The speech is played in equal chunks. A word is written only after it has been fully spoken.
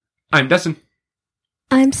I'm Dustin.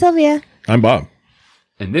 I'm Sylvia. I'm Bob.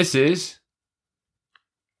 And this is...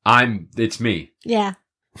 It's me. Yeah.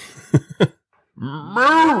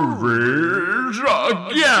 Movies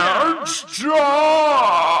Against Time.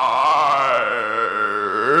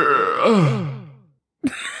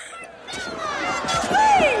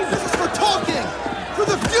 This is for talking! For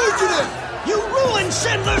the fugitive! You ruined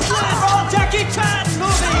Schindler's List! All Jackie Chan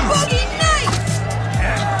movies! Boogie Nights!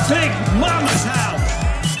 And Big Mama's House!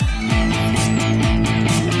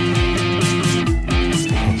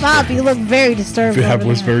 Bob, you look very disturbed. That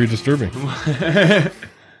was very disturbing.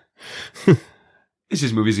 This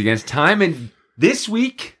is Movies Against Time, and this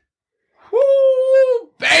week, whoo,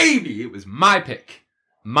 baby, it was my pick.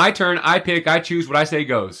 My turn, I pick, I choose, what I say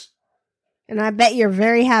goes. And I bet you're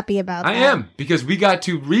very happy about that. I am, because we got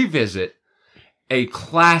to revisit a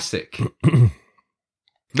classic.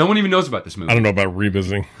 No one even knows about this movie. I don't know about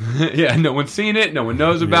revisiting. Yeah, no one's seen it. No one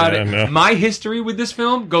knows about it. No. My history with this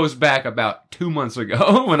film goes back about 2 months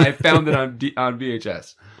ago when I found it on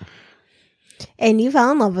VHS. And you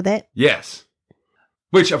fell in love with it. Yes.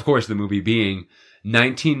 Which, of course, the movie being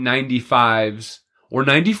 1995's or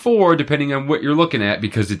 94, depending on what you're looking at,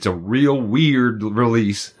 because it's a real weird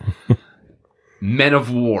release. Men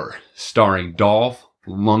of War, starring Dolph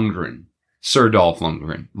Lundgren. Sir Dolph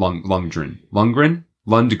Lundgren. Lundgren?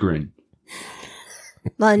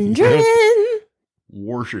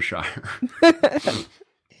 Worcestershire.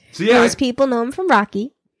 So yeah, Most people know him from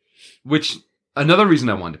Rocky. which another reason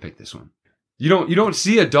I wanted to pick this one. You don't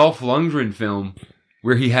see a Dolph Lundgren film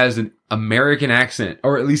where he has an American accent,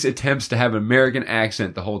 or at least attempts to have an American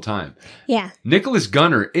accent the whole time. Yeah. Nicholas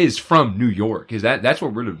Gunner is from New York. That's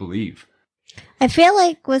what we're to believe. I feel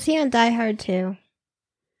like, was he on Die Hard too?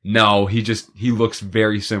 No, he looks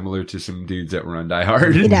very similar to some dudes that were on Die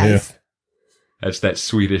Hard. He does. That's that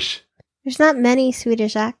Swedish. There's not many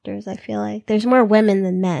Swedish actors, I feel like. There's more women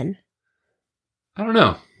than men. I don't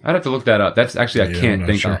know. I'd have to look that up. That's actually, I Yeah, can't I'm not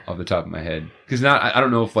think sure. off the top of my head. Because I don't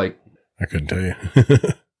know if I couldn't tell you.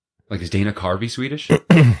 is Dana Carvey Swedish? You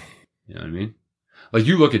know what I mean? Like,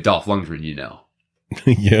 you look at Dolph Lundgren, you know.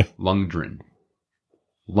 Yeah. Lundgren,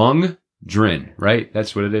 right?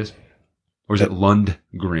 That's what it is? Or is it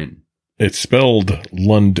Lundgren? It's spelled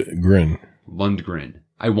Lundgren. Lundgren.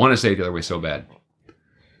 I want to say it the other way so bad.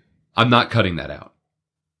 I'm not cutting that out.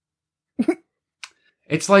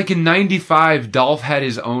 It's like in 95, Dolph had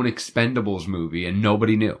his own Expendables movie and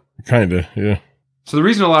nobody knew. Kinda, yeah. So the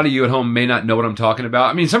reason a lot of you at home may not know what I'm talking about,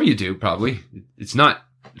 I mean, some of you do probably. It's not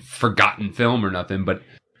forgotten film or nothing, but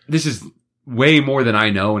this is way more than I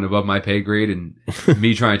know and above my pay grade and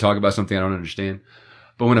me trying to talk about something I don't understand.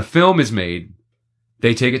 But when a film is made,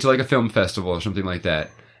 they take it to like a film festival or something like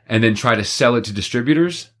that and then try to sell it to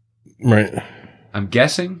distributors. Right. I'm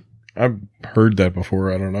guessing. I've heard that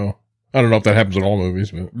before. I don't know. I don't know if that happens in all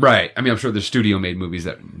movies, but Right. I mean, I'm sure there's studio made movies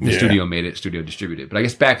that the Yeah. studio made it, studio distributed. But I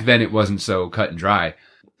guess back then it wasn't so cut and dry.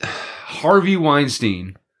 Harvey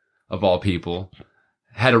Weinstein, of all people,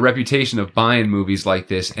 had a reputation of buying movies like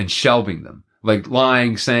this and shelving them. Like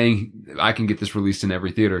lying, saying, I can get this released in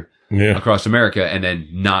every theater yeah. across America, and then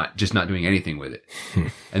not doing anything with it.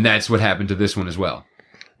 And that's what happened to this one as well.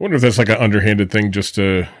 I wonder if that's like an underhanded thing just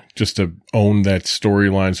to own that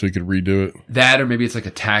storyline so he could redo it. That, or maybe it's like a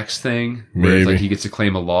tax thing where it's Maybe. like he gets to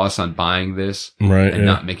claim a loss on buying this Right. and Yeah.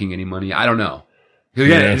 not making any money. I don't know. 'Cause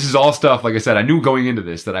again, Yeah. this is all stuff, like I said, I knew going into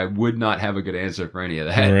this that I would not have a good answer for any of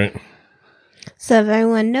that. All right. So if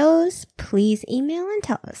everyone knows, please email and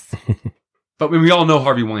tell us. But we all know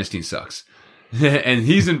Harvey Weinstein sucks. And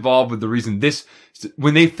he's involved with the reason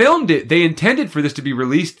when they filmed it, they intended for this to be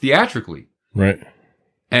released theatrically. Right.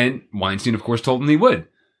 And Weinstein, of course, told them he would.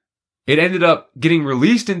 It ended up getting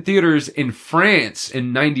released in theaters in France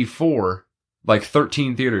in 94, like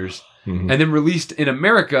 13 theaters, Mhm. and then released in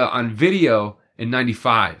America on video in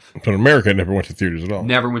 95. But America never went to theaters at all.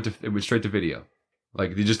 It went straight to video.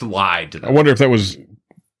 Like, they just lied to I them. wonder if that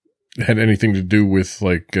had anything to do with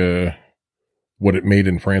like what it made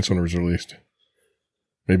in France when it was released.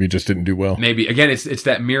 Maybe it just didn't do well. Maybe, again, it's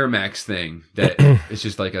that Miramax thing that it's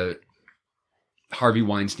just like a Harvey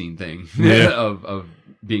Weinstein thing Yeah. of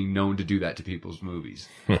being known to do that to people's movies.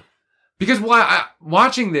 Because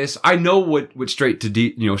watching this, I know what straight to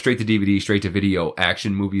DVD, straight to video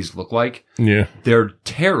action movies look like. Yeah. They're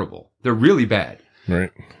terrible. They're really bad.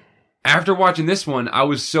 Right. After watching this one, I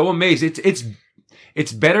was so amazed.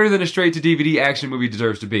 It's better than a straight to DVD action movie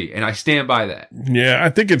deserves to be, and I stand by that. Yeah, I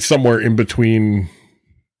think it's somewhere in between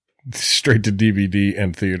straight to DVD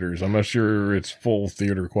and theaters. I'm not sure it's full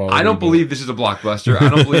theater quality. I don't believe this is a blockbuster. I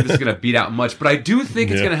don't believe this is going to beat out much, but I do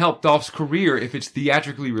think it's going to help Dolph's career if it's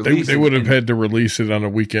theatrically released. They would have had to release it on a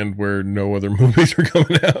weekend where no other movies are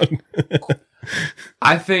coming out.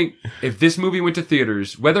 I think if this movie went to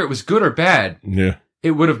theaters, whether it was good or bad, Yeah.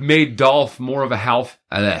 it would have made Dolph more of a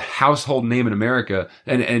household name in America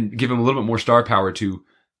and give him a little bit more star power to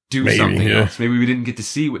do something else. Maybe we didn't get to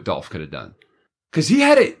see what Dolph could have done. Because he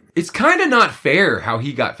had it. It's kind of not fair how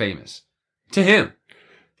he got famous. To him.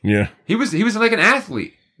 Yeah. He was like an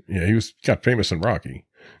athlete. Yeah, he got famous in Rocky.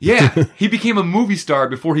 Yeah. He became a movie star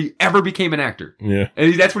before he ever became an actor. Yeah.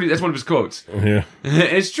 And that's one of his quotes. Yeah.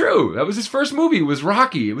 It's true. That was his first movie, was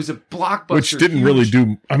Rocky. It was a blockbuster. Which didn't really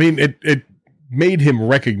do, I mean, it made him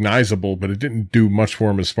recognizable, but it didn't do much for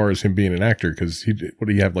him as far as him being an actor, because what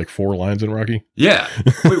do you have, like 4 lines in Rocky? Yeah.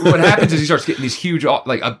 What happens is he starts getting these huge,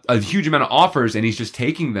 like a huge amount of offers, and he's just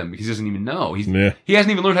taking them because he doesn't even know. He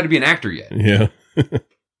hasn't even learned how to be an actor yet. Yeah. That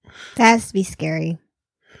has to be scary.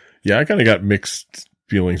 Yeah, I kind of got mixed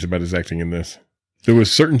feelings about his acting in this. There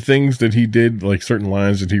was certain things that he did, like certain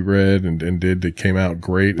lines that he read and did that came out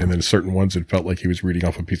great, and then certain ones that felt like he was reading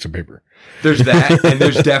off a piece of paper. There's that, and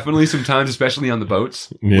there's definitely some times, especially on the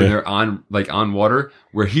boats, when they're on water,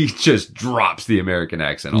 where he just drops the American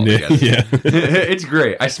accent altogether. Yeah. It's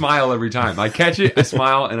great. I smile every time. I catch it, I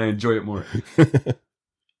smile, and I enjoy it more.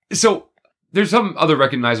 So, there's some other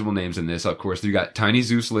recognizable names in this, of course. You got Tiny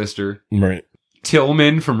Zeus Lister. Right.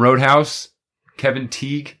 Tillman from Roadhouse. Kevin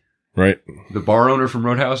Teague. Right. The bar owner from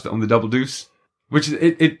Roadhouse that owned the Double Deuce. Which,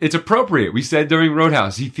 it's appropriate. We said during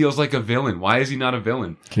Roadhouse, he feels like a villain. Why is he not a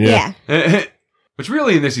villain? Yeah. Which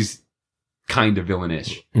really in this, he's kind of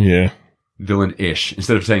villainish. Yeah. Villain-ish,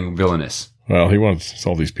 instead of saying villainous. Well, he wants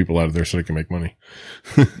all these people out of there so they can make money.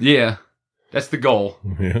 Yeah. That's the goal.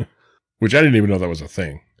 Yeah. Which I didn't even know that was a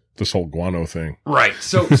thing. This whole guano thing. Right.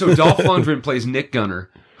 So Dolph Lundgren plays Nick Gunner,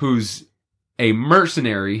 who's a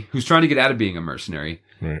mercenary, who's trying to get out of being a mercenary,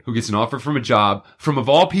 right, who gets an offer from a job from, of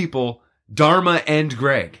all people, Dharma and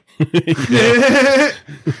Greg. I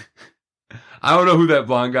don't know who that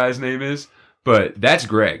blonde guy's name is, but that's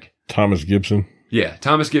Greg. Thomas Gibson. Yeah,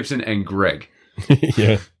 Thomas Gibson and Greg.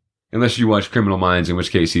 Yeah. Unless you watch Criminal Minds, in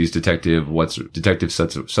which case he's Detective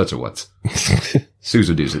such a what's.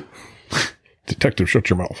 Susan does it. Detective, shut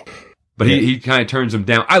your mouth. But he kind of turns him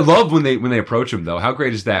down. I love when they approach him, though. How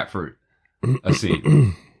great is that for a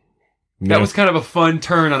scene? That was kind of a fun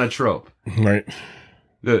turn on a trope. Right.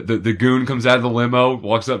 The goon comes out of the limo,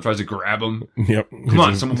 walks up, tries to grab him. Yep. Come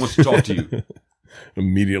on, someone wants to talk to you.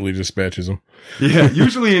 Immediately dispatches him. Yeah,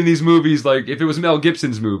 usually in these movies, like if it was Mel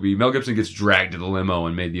Gibson's movie, Mel Gibson gets dragged to the limo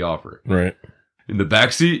and made the offer. Right. In the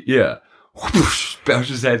backseat, yeah. Whoosh, bounce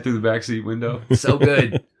his head through the backseat window. So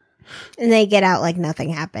good. And they get out like nothing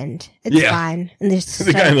happened. It's fine. And there's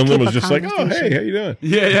the guy in the limo is just like, oh, hey, how you doing?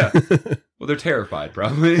 Yeah. Well, they're terrified,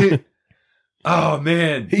 probably. Oh,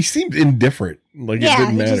 man. He seemed indifferent. Like, it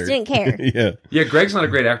didn't matter. He just didn't care. Yeah. Yeah, Greg's not a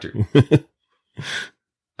great actor.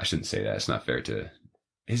 I shouldn't say that. It's not fair to...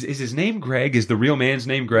 Is his name Greg? Is the real man's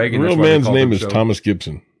name Greg? The real man's name is Thomas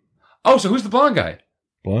Gibson. Oh, so who's the blonde guy?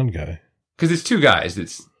 Blonde guy. Because it's 2 guys.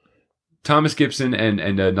 It's Thomas Gibson and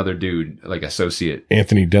another dude, like associate.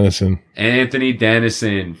 Anthony Dennison. Anthony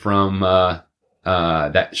Dennison from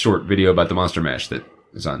that short video about the Monster Mash that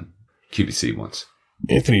was on QVC once.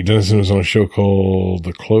 Anthony Dennison was on a show called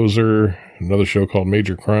The Closer, another show called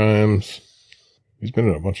Major Crimes. He's been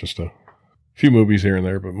in a bunch of stuff. A few movies here and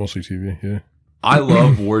there, but mostly TV, yeah. I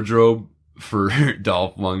love wardrobe for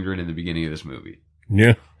Dolph Lundgren in the beginning of this movie.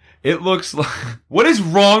 Yeah. It looks like... What is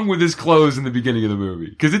wrong with his clothes in the beginning of the movie?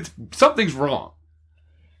 Because something's wrong.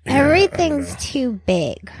 Everything's too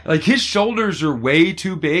big. Like, his shoulders are way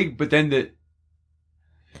too big, but then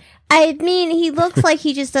I mean, he looks like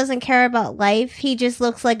he just doesn't care about life. He just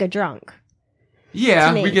looks like a drunk.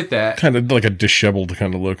 Yeah, we get that. Kind of like a disheveled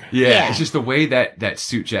kind of look. Yeah, it's just the way that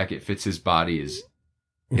suit jacket fits his body is...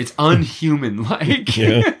 It's unhuman-like.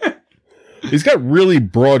 Yeah. He's got really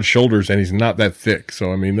broad shoulders and he's not that thick.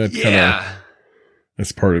 So, I mean, that's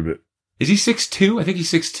that's part of it. Is he 6'2"? I think he's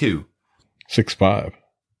 6'2". 6'5".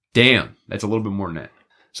 Damn. That's a little bit more than that.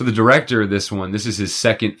 So the director of this one, this is his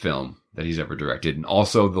second film that he's ever directed, and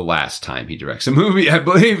also the last time he directs a movie, I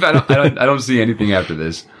believe. I don't see anything after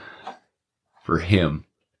this for him.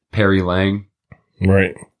 Perry Lang.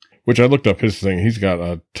 Right. Which I looked up his thing. He's got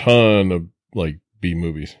a ton of, like, B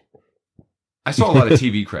movies. I saw a lot of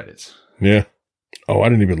TV credits. Yeah. Oh, I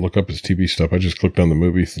didn't even look up his TV stuff. I just clicked on the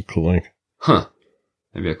movie link. Huh.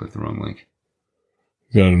 Maybe I clicked the wrong link.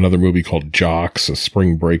 He's got another movie called Jocks, a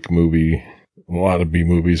spring break movie. A lot of B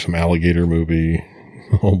movies, some alligator movie.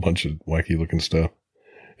 A whole bunch of wacky looking stuff.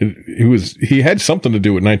 He had something to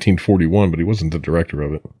do with 1941, but he wasn't the director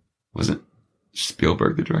of it. Wasn't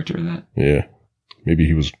Spielberg the director of that? Yeah. Maybe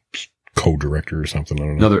he was co-director or something. I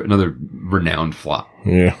don't know. Another renowned flop.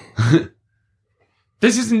 Yeah.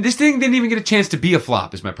 This thing didn't even get a chance to be a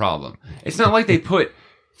flop is my problem. It's not like they put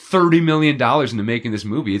 $30 million into making this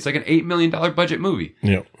movie. It's like an $8 million budget movie.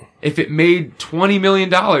 Yep. If it made $20 million,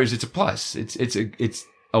 it's a plus. It's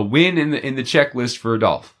a win in the checklist for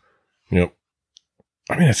Adolph. Yep.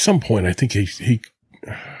 I mean, at some point, I think he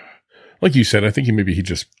like you said, I think he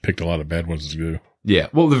just picked a lot of bad ones to do. Yeah.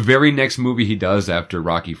 Well, the very next movie he does after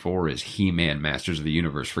Rocky IV is He-Man Masters of the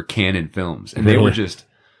Universe for Canon Films. And they were just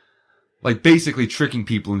like basically tricking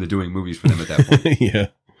people into doing movies for them at that point. Yeah.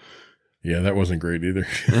 Yeah, that wasn't great either.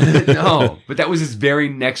 No, but that was his very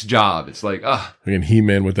next job. It's like, Again,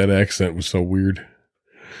 He-Man with that accent was so weird.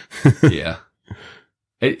 Yeah.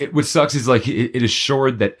 What sucks is like it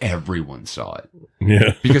assured that everyone saw it.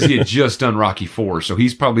 Yeah. Because he had just done Rocky IV, so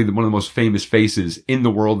he's probably one of the most famous faces in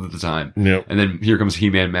the world at the time. Yep. And then here comes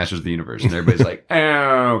He-Man Masters of the Universe, and everybody's like,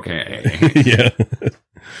 okay. Yeah.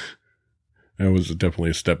 That was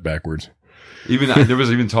definitely a step backwards. There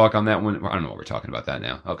was even talk on that one. I don't know what we're talking about that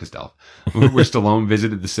now. Oh, because Dolph. Where Stallone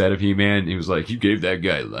visited the set of He-Man, and he was like, you gave that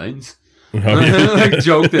guy lines? Oh, yeah. Like,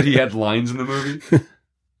 joke that he had lines in the movie.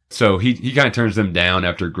 So he kind of turns them down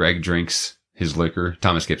after Greg drinks his liquor.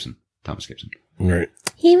 Thomas Gibson. Right.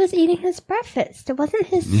 He was eating his breakfast. It wasn't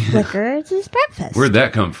his liquor, it's his breakfast. Where'd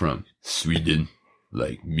that come from? Sweden.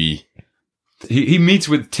 Like me. He meets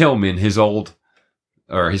with Tillman, his name's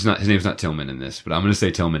not Tillman in this, but I'm going to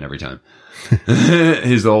say Tillman every time.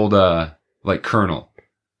 His old, colonel.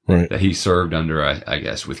 Right. That he served under, I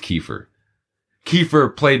guess, with Kiefer.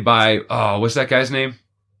 Kiefer played by, what's that guy's name?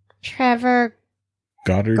 Trevor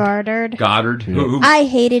Goddard. Goddard. Yeah. Who I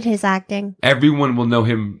hated his acting. everyone will know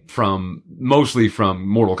him mostly from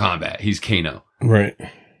Mortal Kombat. He's Kano. Right.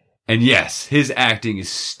 And yes, his acting is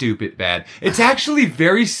stupid bad. It's actually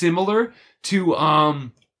very similar to,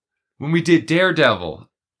 when we did Daredevil,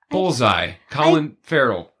 Bullseye, Colin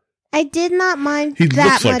Farrell. I did not mind He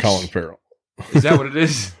that looks like much Colin Farrell. Is that what it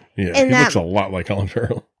is? Yeah. And He that- looks a lot like Colin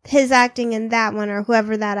Farrell. his acting in that one or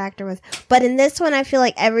whoever that actor was. But in this one, I feel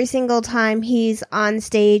like every single time he's on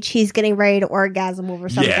stage, he's getting ready to orgasm over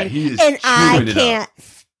something. Yeah, he is and I chewing it up. can't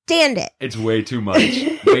stand it. It's way too much,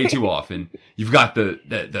 way too often. You've got the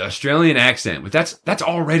Australian accent, but that's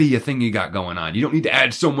already a thing you got going on. You don't need to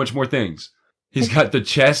add so much more things. He's got the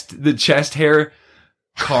chest hair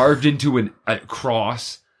carved into a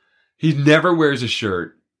cross. He never wears a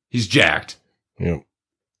shirt. He's jacked. Yep.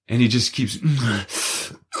 And he just keeps.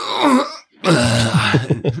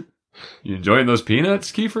 You enjoying those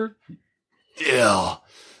peanuts, Kiefer? Yeah,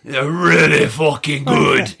 they're really fucking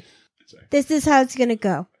good. This is how it's going to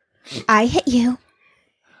go. I hit you.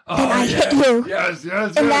 Oh, Then I hit you. Yes.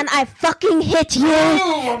 And then I fucking hit you.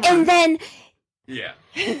 And then Yeah.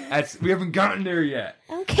 We haven't gotten there yet.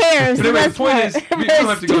 who cares? But anyway, the point part is, we don't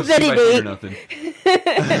have to go step by step or stupidity. nothing.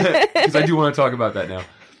 Because I do want to talk about that now.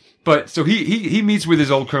 But so he meets with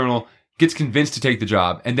his old colonel, gets convinced to take the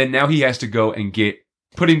job, and then now he has to go and get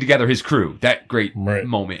putting together his crew. That great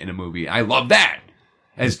moment in a movie. I love that.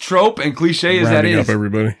 As trope and cliche as Rounding that up is,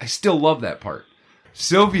 everybody. I still love that part.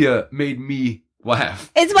 Sylvia made me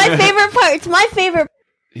laugh. It's my favorite part. It's my favorite.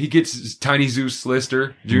 He gets Tiny Zeus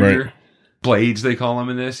Lister Jr. Right. Blades, they call him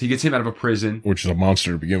in this. He gets him out of a prison. Which is a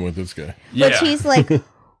monster to begin with, this guy. Yeah. Which he's like,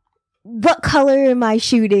 what color am I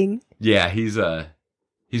shooting? Yeah, he's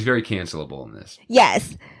very cancelable in this.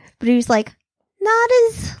 Yes. But he was like, not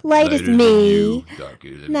as light as Lighter than me. you,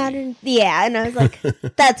 darker than Not me. in, yeah. And I was like,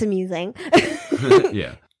 that's amusing.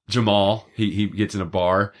 Yeah. Jamal, he gets in a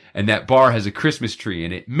bar, and that bar has a Christmas tree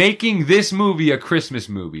in it, making this movie a Christmas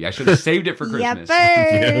movie. I should have saved it for Christmas.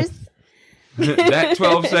 Yuppers. That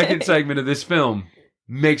 12-second segment of this film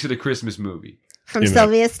makes it a Christmas movie. From In a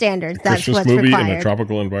Sylvia standards, that's Christmas what's movie in a required.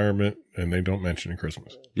 tropical environment, and they don't mention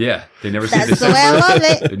Christmas. Yeah, they never say That's the way December. I love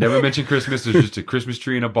it. They never mention Christmas. There's just a Christmas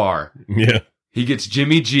tree in a bar. Yeah. He gets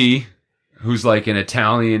Jimmy G, who's like an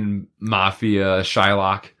Italian mafia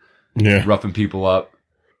Shylock, Yeah. roughing people up.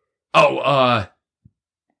 Oh,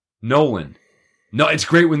 Nolan. No, it's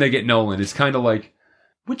great when they get Nolan. It's kind of like,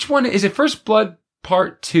 which one is it? First Blood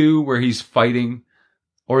Part 2 where he's fighting,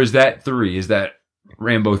 or is that 3? Is that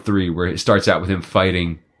Rambo 3 where it starts out with him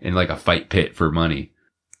fighting in like a fight pit for money?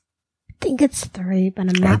 I think it's 3, but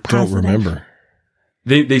I'm I not don't positive. remember.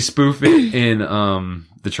 They spoof it in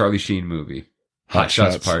the Charlie Sheen movie. Hot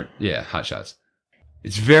Shots Shots. part. Yeah, Hot Shots.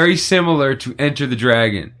 It's very similar to Enter the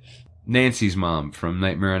Dragon. Nancy's mom from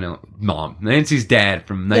Nightmare on Nancy's dad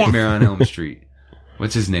from Nightmare on Elm Street.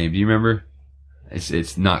 What's his name? Do you remember?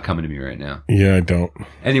 It's not coming to me right now. Yeah, I don't.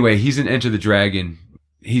 Anyway, he's in Enter the Dragon.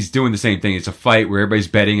 He's doing the same thing. It's a fight where everybody's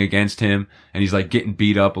betting against him, and he's like getting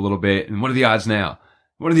beat up a little bit. And what are the odds now?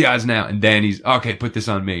 What are the odds now? And then he's, okay, put this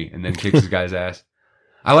on me, and then kicks his guy's ass.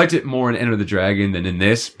 I liked it more in Enter the Dragon than in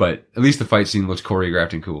this, but at least the fight scene looks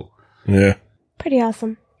choreographed and cool. Yeah. Pretty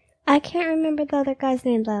awesome. I can't remember the other guy's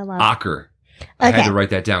name that I love. Aker. I had to write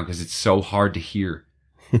that down because it's so hard to hear.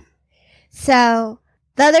 So,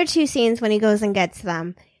 the other two scenes when he goes and gets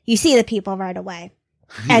them, you see the people right away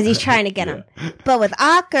as he's trying to get them. But with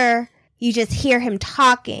Aker, you just hear him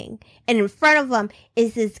talking. And in front of him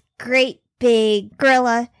is this great big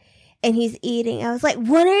gorilla, and he's eating. I was like,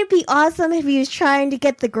 wouldn't it be awesome if he was trying to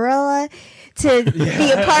get the gorilla to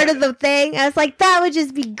be a part of the thing? I was like, that would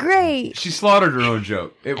just be great. She slaughtered her own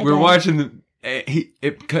joke. We're watching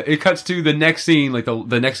it cuts to the next scene, like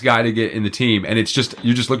the next guy to get in the team, and it's just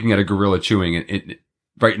you're just looking at a gorilla chewing it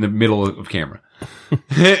right in the middle of camera.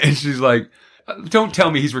 And she's like, don't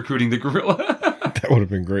tell me he's recruiting the gorilla. That would have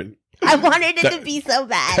been great. I wanted it to be so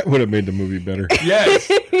bad. That would have made the movie better.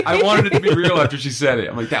 Yes. I wanted it to be real after she said it.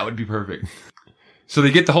 I'm like, that would be perfect. So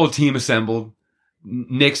they get the whole team assembled.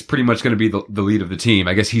 Nick's pretty much going to be the lead of the team.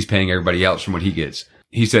 I guess he's paying everybody else from what he gets.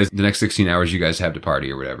 He says the next 16 hours you guys have to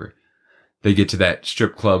party or whatever. They get to that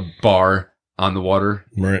strip club bar on the water.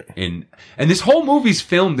 Right. And this whole movie's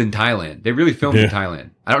filmed in Thailand. They really filmed in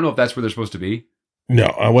Thailand. I don't know if that's where they're supposed to be.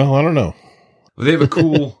 No. Well, I don't know. Well, they have a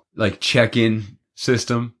cool like check-in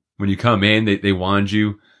system. When you come in, they wand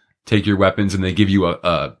you, take your weapons, and they give you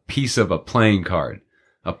a piece of a playing card,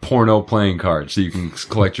 a porno playing card, so you can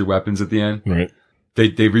collect your weapons at the end. Right. They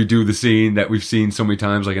redo the scene that we've seen so many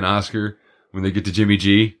times, like an Oscar, when they get to Jimmy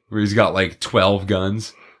G, where he's got like 12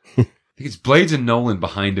 guns. I think it's Blades and Nolan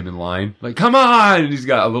behind him in line. Like, come on! And he's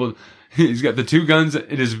got the 2 guns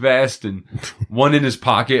in his vest and one in his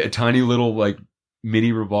pocket, a tiny little like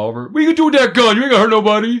mini revolver. What are you gonna do with that gun? You ain't gonna hurt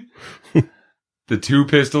nobody. The 2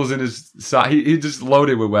 pistols in his side. He just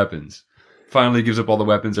loaded with weapons. Finally gives up all the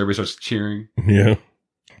weapons. Everybody starts cheering. Yeah.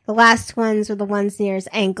 The last ones were the ones near his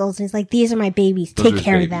ankles. And he's like, these are my babies. Those Take are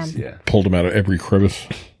care his of them. babies, yeah. Pulled him out of every crevice.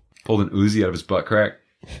 Pulled an Uzi out of his butt crack.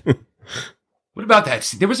 What about that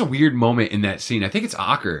scene? There was a weird moment in that scene. I think it's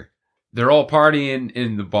Aker. They're all partying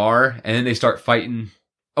in the bar, and then they start fighting.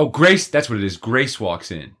 Oh, Grace. That's what it is. Grace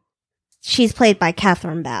walks in. She's played by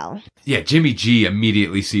Catherine Bell. Yeah, Jimmy G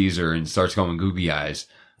immediately sees her and starts going googly eyes.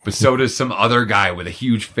 But so does some other guy with a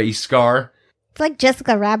huge face scar. It's like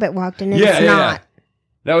Jessica Rabbit walked in and Yeah, it's not.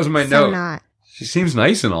 That was my So note. not. She seems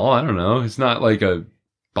nice and all. I don't know. It's not like a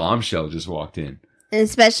bombshell just walked in. And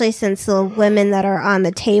especially since the women that are on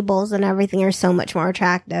the tables and everything are so much more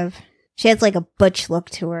attractive. She has like a butch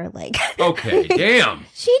look to her. Like, Okay, damn.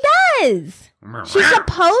 she does. She's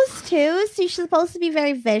supposed to. She's supposed to be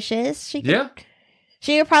very vicious. She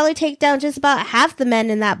could probably take down just about half the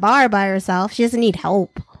men in that bar by herself. She doesn't need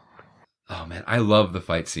help. Oh man, I love the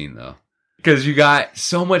fight scene though. Because you got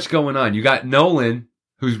so much going on. You got Nolan,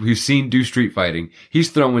 who's seen do street fighting.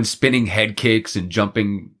 He's throwing spinning head kicks and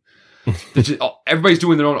jumping. Everybody's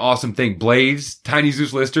doing their own awesome thing. Blades, Tiny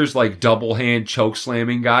Zeus Lister's like double hand choke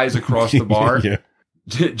slamming guys across the bar. Yeah.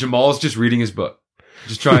 Jamal's just reading his book.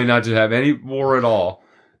 Just trying not to have any war at all.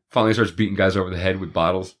 Finally starts beating guys over the head with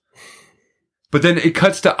bottles. But then it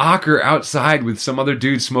cuts to Aker outside with some other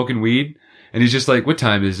dude smoking weed. And he's just like, what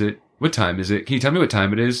time is it? What time is it? Can you tell me what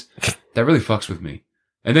time it is? That really fucks with me.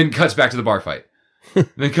 And then cuts back to the bar fight.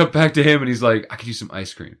 Then cut back to him and he's like, I could use some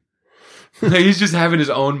ice cream. Like, he's just having his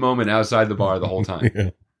own moment outside the bar the whole time. Yeah.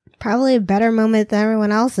 Probably a better moment than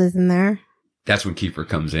everyone else's in there. That's when Kiefer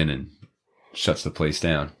comes in and shuts the place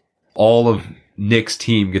down. All of Nick's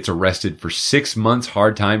team gets arrested for 6 months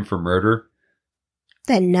hard time for murder.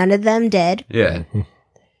 That none of them did. Yeah.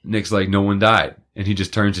 Nick's like, no one died. And he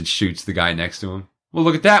just turns and shoots the guy next to him. Well,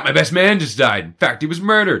 look at that. My best man just died. In fact, he was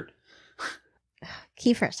murdered.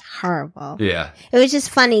 Kiefer's horrible. Yeah. It was just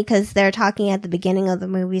funny because they're talking at the beginning of the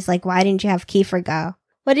movies, like, why didn't you have Kiefer go?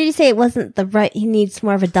 What did he say? It wasn't the right, he needs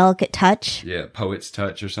more of a delicate touch. Yeah. Poet's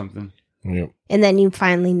touch or something. Yep. And then you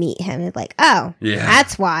finally meet him. It's like, oh, Yeah.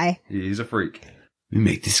 that's why. He's a freak. Let me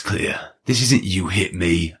make this clear. This isn't you hit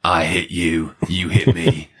me, I hit you, you hit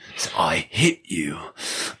me. It's I hit you.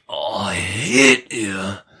 I hit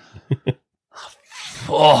you.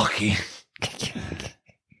 Fucking.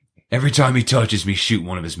 Every time he touches me, shoot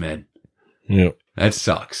one of his men. Yep. That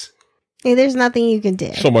sucks. Hey, there's nothing you can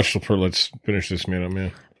do. So much for let's finish this man up,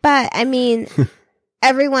 man. But, I mean,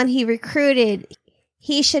 everyone he recruited,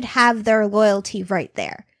 he should have their loyalty right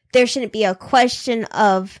there. There shouldn't be a question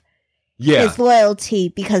of Yeah. his loyalty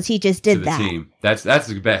because he just To did the that. team. That's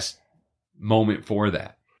the best moment for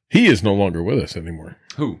that. He is no longer with us anymore.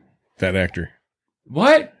 Who? That actor.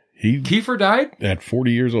 What? He Kiefer died? at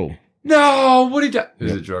 40 years old. No, what did he die?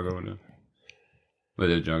 Is Yep. it drug overdose? What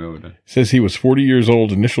did drug overdose? Says he was 40 years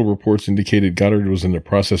old. Initial reports indicated Goddard was in the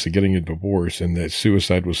process of getting a divorce and that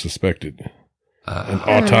suicide was suspected. An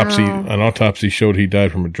autopsy showed he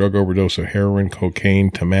died from a drug overdose of heroin, cocaine,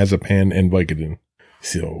 temazepam, and Vicodin.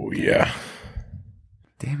 So, yeah.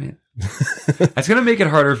 Damn it. That's going to make it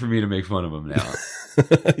harder for me to make fun of him now.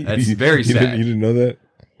 That's very sad. You didn't know that?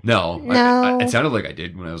 No. No. It sounded like I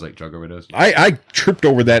did when I was like drug overdose. I tripped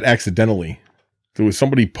over that accidentally. There was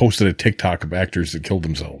somebody posted a TikTok of actors that killed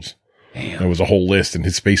themselves. Damn. There was a whole list and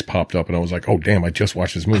his face popped up and I was like, oh, damn, I just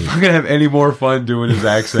watched this movie. I'm not going to have any more fun doing his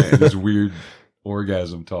accent and his weird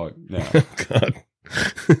orgasm talk now. God.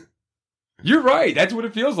 You're right. That's what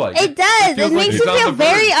it feels like. It does. It, feels like makes he's you on feel the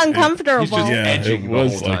very verge. uncomfortable. He's just- Yeah, edging it the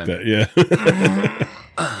was whole like time. that, yeah.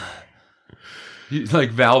 Like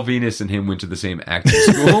Val Venus and him went to the same acting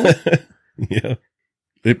school. Yeah.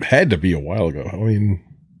 It had to be a while ago. I mean,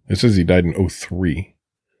 it says he died in 2003. It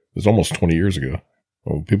was almost 20 years ago.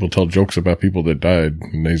 Well, people tell jokes about people that died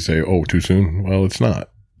and they say, oh, too soon. Well, it's not.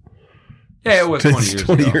 Yeah, it was 20 It's years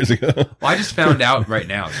 20 ago. years ago. Well, I just found out right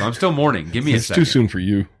now, so I'm still mourning. Give me a It's second. too soon for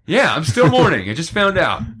you. Yeah, I'm still mourning. I just found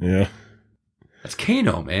out. Yeah. That's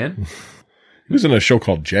Kano, man. He was in a show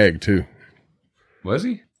called Jag, too. Was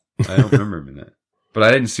he? I don't remember him in that. But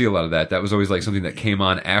I didn't see a lot of that. That was always like something that came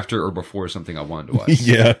on after or before something I wanted to watch.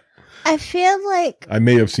 Yeah. I feel like I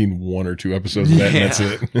may have seen 1 or 2 episodes of that, and that's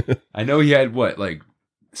it. I know he had what, like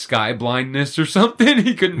sky blindness or something?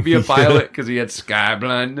 He couldn't be a pilot because he had sky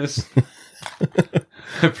blindness.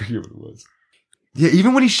 I forget what it was. Yeah,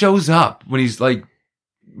 even when he shows up, when he's like,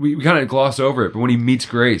 we kind of gloss over it, but when he meets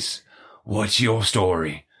Grace, what's your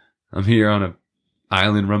story? I'm here on a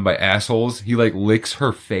island run by assholes. He like licks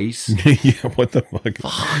her face. Yeah, what the fuck?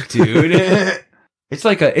 Fuck, dude. It's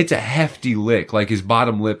a hefty lick. Like his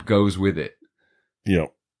bottom lip goes with it. Yeah.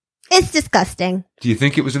 it's disgusting. Do you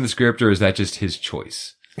think it was in the script or is that just his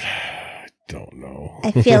choice? Don't know.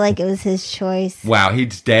 I feel like it was his choice. Wow,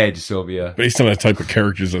 he's dead, Sylvia. Based on the type of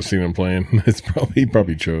characters I've seen him playing, he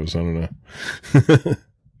probably chose. I don't know.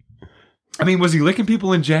 I mean, was he licking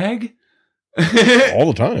people in Jag?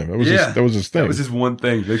 All the time. That was that was his thing. That was his one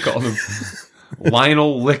thing. They called him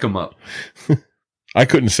Lionel Lick 'em Up. I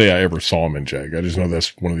couldn't say I ever saw him in Jag. I just know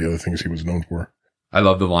that's one of the other things he was known for. I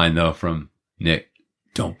love the line though from Nick.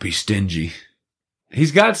 Don't be stingy.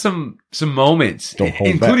 He's got some moments, Don't hold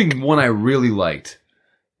including one I really liked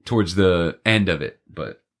towards the end of it.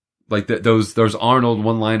 But like those Arnold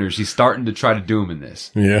one-liners, he's starting to try to do him in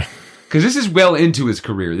this. Yeah. Because this is well into his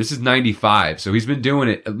career. This is 95, so he's been doing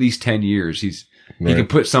it at least 10 years. He can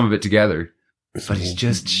put some of it together, but he's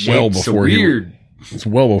just shaped so weird. It's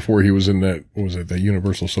well before he was in that. What was it? That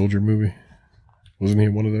Universal Soldier movie? Wasn't he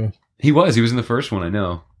in one of those? He was in the first one, I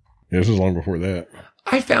know. Yeah, this was long before that.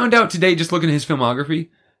 I found out today, just looking at his filmography,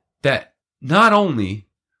 that not only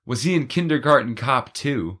was he in Kindergarten Cop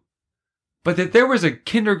 2, but that there was a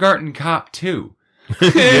Kindergarten Cop 2. Yeah,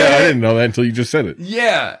 I didn't know that until you just said it.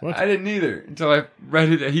 Yeah, What? I didn't either until I read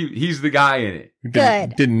it. That he's the guy in it.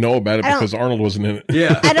 Good. Didn't know about it I don't- because Arnold wasn't in it.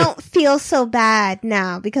 Yeah. I don't feel so bad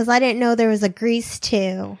now because I didn't know there was a Grease 2.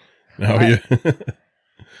 Oh, yeah.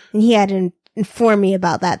 And he had to inform me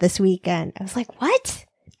about that this weekend. I was like, what?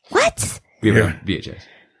 What? We have Yeah.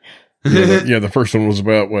 VHS. Yeah, the first one was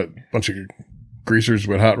about, what, a bunch of greasers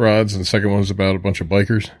with hot rods, and the second one was about a bunch of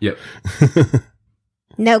bikers. Yep.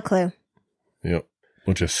 No clue. Yep.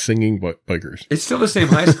 Bunch of singing bikers. It's still the same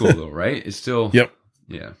high school though, right? It's still. Yep.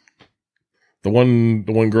 Yeah. The one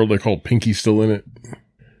girl they called Pinky's still in it.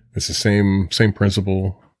 It's the same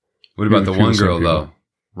principal. What about the Who the one same girl people? though?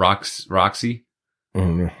 Roxy? I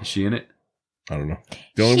don't know. Is she in it? I don't know.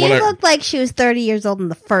 The only She one looked like she was 30 years old in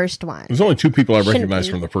the first one. there's only 2 people I Shouldn't recognized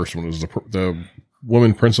be. from the first one. It was the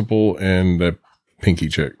woman principal and the Pinky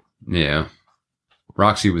chick. Yeah.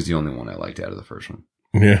 Roxy was the only one I liked out of the first one.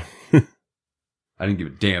 Yeah. I didn't give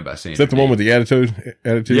a damn about saying Is that the one with the attitude?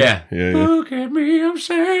 Yeah. Yeah. Look at me, I'm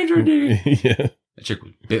Sandra Dee. Yeah. That chick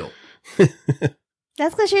was built.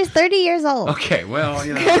 That's because she was 30 years old. Okay, well,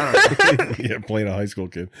 you know, I don't know. Yeah, playing a high school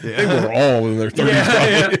kid. Yeah. They were all in their 30s.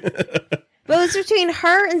 Yeah, probably. But it was between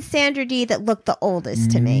her and Sandra Dee that looked the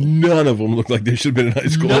oldest to me. None of them looked like they should have been in high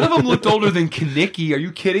school. None of them looked older than Kaneki. Are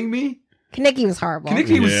you kidding me? Kaneki was horrible.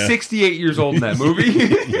 Kaneki was Yeah. 68 years old in that movie.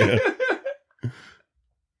 Yeah.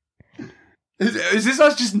 Is this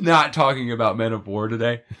us just not talking about Men of War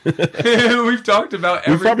today? We've talked about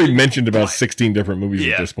everything. We've probably mentioned about 16 different movies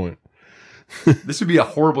Yeah. at this point. This would be a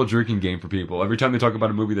horrible drinking game for people. Every time they talk about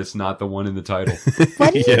a movie that's not the one in the title.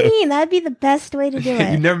 What do you Yeah. mean? That'd be the best way to do You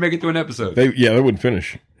it. never make it through an episode. They wouldn't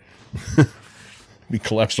finish. We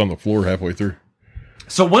collapsed on the floor halfway through.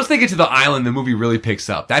 So once they get to the island, the movie really picks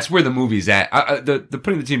up. That's where the movie's at. The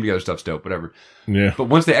putting the team together stuff's dope, whatever. Yeah. But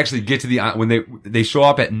once they actually get to the island, when they show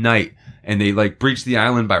up at night and they like breach the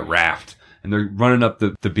island by raft and they're running up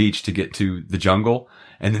the beach to get to the jungle.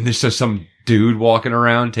 And then there's just some dude walking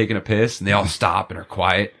around taking a piss and they all stop and are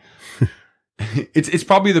quiet. It's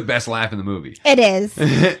probably the best laugh in the movie. It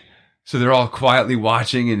is. So they're all quietly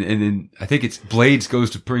watching and then I think it's Blades goes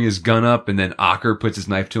to bring his gun up and then Ocker puts his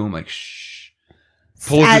knife to him like, shh.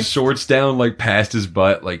 Pulls his shorts down like past his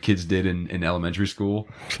butt like kids did in elementary school.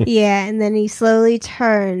 Yeah, and then he slowly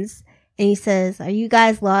turns and he says, "Are you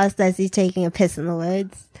guys lost?" as he's taking a piss in the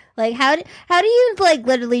woods. Like, how do you like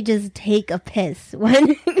literally just take a piss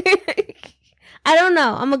when? I don't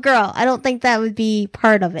know. I'm a girl. I don't think that would be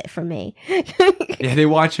part of it for me. Yeah, they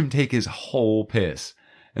watch him take his whole piss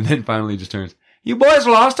and then finally just turns, "You boys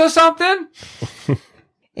lost or something?"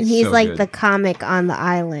 And he's So like good. the comic on the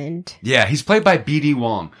island. Yeah, he's played by B.D.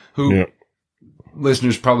 Wong, who Yeah.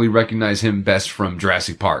 listeners probably recognize him best from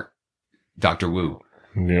Jurassic Park, Dr. Wu.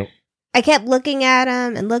 Yep. I kept looking at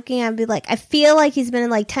him and looking at him and be like, I feel like he's been in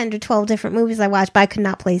like 10 to 12 different movies I watched, but I could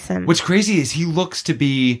not place him. What's crazy is he looks to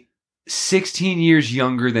be 16 years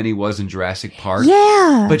younger than he was in Jurassic Park.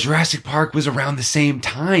 Yeah. But Jurassic Park was around the same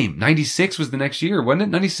time. 96 was the next year, wasn't it?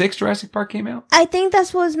 96 Jurassic Park came out? I think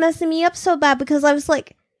that's what was messing me up so bad because I was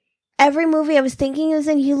like, every movie I was thinking he was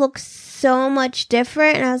in, he looks so much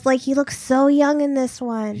different. And I was like, he looks so young in this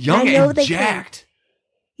one. Young I know and they jacked.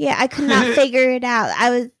 Yeah, I could not figure it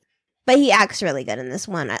out. But he acts really good in this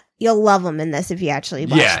one. You'll love him in this if you actually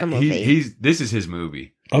watch the movie. This is his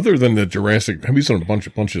movie. Other than the Jurassic, he's done a bunch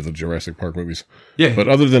of the Jurassic Park movies. Yeah. But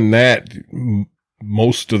other than that,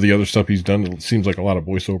 most of the other stuff he's done, it seems like a lot of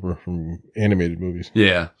voiceover from animated movies.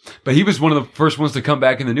 Yeah. But he was one of the first ones to come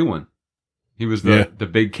back in the new one. He was the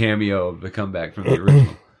big cameo of the comeback from the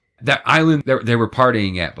original. That island they were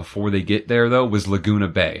partying at before they get there, though, was Laguna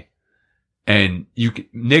Bay. And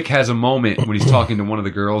Nick has a moment when he's talking to one of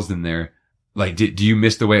the girls in there. Like, do you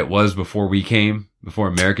miss the way it was before we came? Before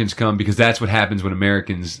Americans come? Because that's what happens when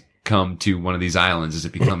Americans come to one of these islands is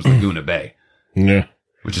it becomes Laguna Bay. Yeah.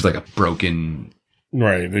 Which is like a broken...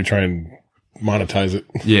 Right. They try and monetize it.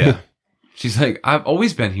 Yeah. She's like, I've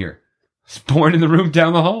always been here. I was born in the room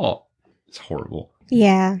down the hall. It's horrible.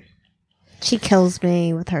 Yeah. She kills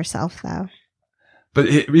me with herself, though. But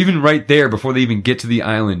even right there, before they even get to the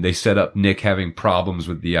island, they set up Nick having problems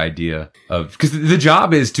with the idea of... Because the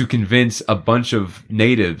job is to convince a bunch of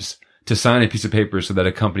natives to sign a piece of paper so that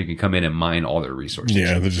a company can come in and mine all their resources.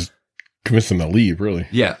 Yeah, they're just convince them to leave, really.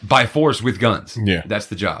 Yeah, by force with guns. Yeah. That's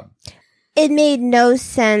the job. It made no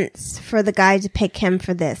sense for the guy to pick him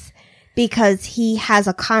for this because he has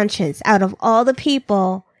a conscience. Out of all the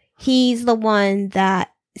people, he's the one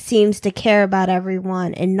that seems to care about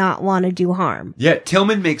everyone and not want to do harm. Yeah,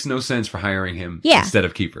 Tillman makes no sense for hiring him instead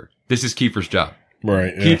of Kiefer. This is Kiefer's job.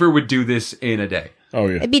 Right. Yeah. Kiefer would do this in a day. Oh,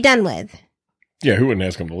 yeah. It'd be done with. Yeah, who wouldn't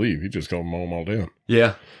ask him to leave? He'd just go mow them all down.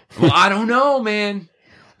 Yeah. Well, I don't know, man.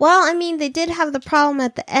 Well, I mean, they did have the problem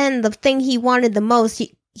at the end. The thing he wanted the most,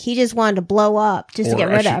 he just wanted to blow up just to get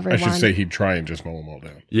rid of everyone. I should say he'd try and just mow them all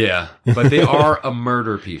down. Yeah, but they are a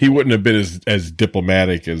murder people. He wouldn't have been as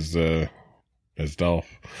diplomatic as Dolph.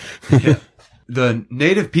 Yeah. The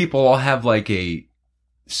native people all have like a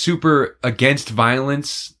super against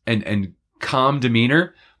violence and calm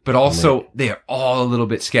demeanor, but also they are all a little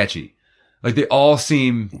bit sketchy. Like they all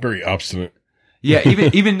seem Very obstinate. Yeah,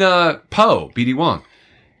 even Poe, B.D. Wong.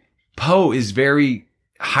 Poe is very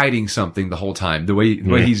hiding something the whole time. The way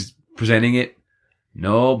he's presenting it.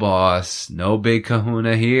 No boss, no big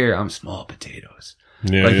kahuna here. I'm small potatoes.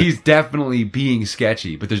 Yeah, Like yeah. he's definitely being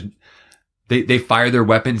sketchy, but they fire their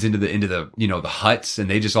weapons into the the huts and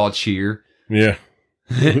they just all cheer. Yeah.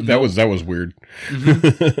 That was weird.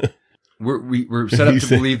 We're set up to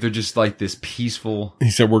believe they're just like this peaceful.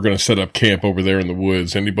 He said, we're going to set up camp over there in the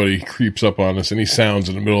woods. Anybody creeps up on us, any sounds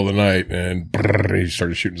in the middle of the night, and he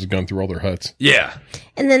started shooting his gun through all their huts. Yeah.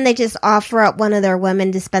 And then they just offer up one of their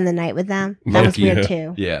women to spend the night with them. That was weird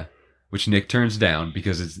too. Yeah. Which Nick turns down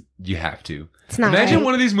because you have to. It's not Imagine right.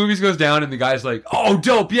 one of these movies goes down and the guy's like, "Oh,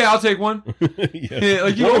 dope! Yeah, I'll take one." Yeah,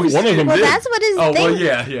 like you always one of say. them Well, did. that's what his Oh thing. well,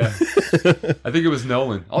 yeah. I think it was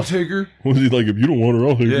Nolan. I'll take her. Was he like, if you don't want her,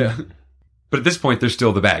 I'll take her? Yeah. But at this point, they're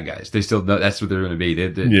still the bad guys. They still know that's what they're going to be.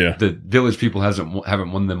 Yeah. The village people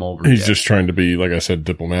haven't won them over. He's yet. just trying to be, like I said,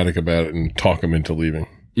 diplomatic about it and talk him into leaving.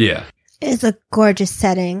 Yeah. It's a gorgeous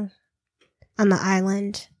setting on the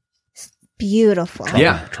island. beautiful.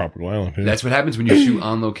 Yeah. Tropical island. Yeah. That's what happens when you shoot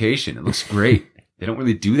on location. It looks great. They don't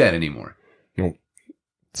really do that anymore.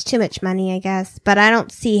 It's too much money, I guess. But I don't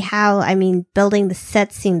see how. I mean, building the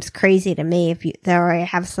set seems crazy to me. If they already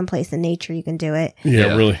have someplace in nature, you can do it.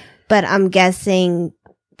 Yeah, really. But I'm guessing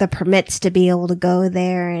the permits to be able to go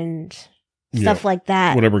there and stuff like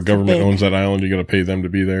that. Whatever government owns that island, you got to pay them to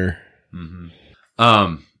be there.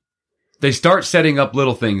 Mm-hmm. They start setting up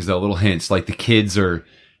little things though, little hints, like the kids are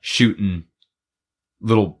shooting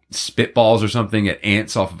little spitballs or something at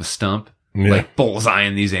ants off of a stump, like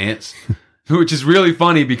bullseyeing these ants, which is really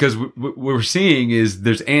funny because what we're seeing is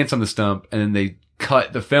there's ants on the stump and then they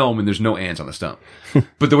cut the film and there's no ants on the stump.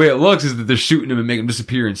 But the way it looks is that they're shooting them and making them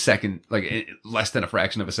disappear in less than a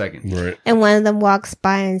fraction of a second. Right. And one of them walks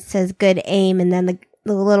by and says, "Good aim," and then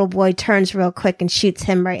the little boy turns real quick and shoots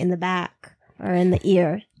him right in the back or in the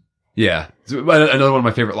ear. Yeah. So, another one of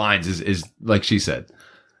my favorite lines is like she said,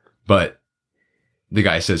 but the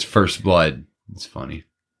guy says first blood. It's funny.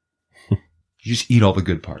 You just eat all the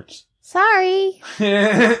good parts. Sorry.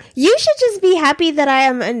 You should just be happy that I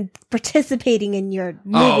am participating in your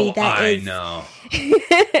movie. I know.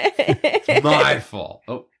 My fault.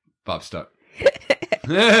 Oh, Bob's stuck.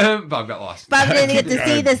 Bob got lost. Bob didn't get to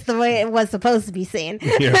see this the way it was supposed to be seen.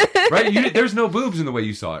 Yeah. Right? There's no boobs in the way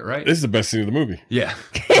you saw it, right? This is the best scene of the movie. Yeah.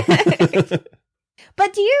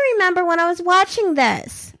 But do you remember when I was watching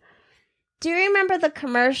this? Do you remember the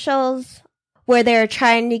commercials where they're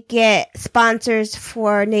trying to get sponsors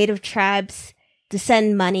for native tribes to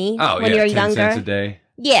send money when you're 10 younger? cents a day.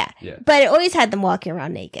 Yeah. Yeah. But it always had them walking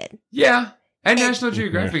around naked. Yeah. And National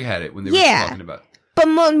Geographic had it when they were talking about it. But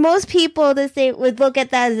most people would look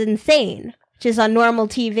at that as insane, just on normal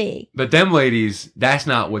TV. But them ladies, that's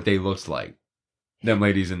not what they looked like. Them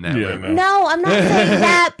ladies in that room. No, I'm not saying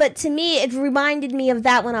that, but to me, it reminded me of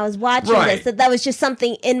that when I was watching this, that was just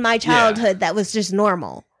something in my childhood that was just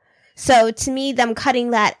normal. So to me, them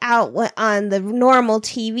cutting that out on the normal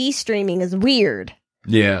TV streaming is weird.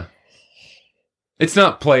 Yeah. It's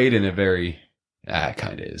not played in a very, it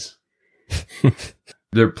kind of is.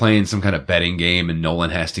 They're playing some kind of betting game and Nolan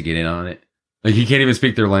has to get in on it. Like he can't even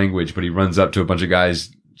speak their language, but he runs up to a bunch of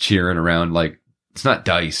guys cheering around like, it's not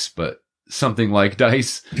dice, but something like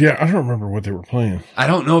dice. Yeah, I don't remember what they were playing. I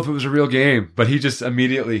don't know if it was a real game, but he just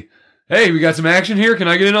immediately, hey, we got some action here. Can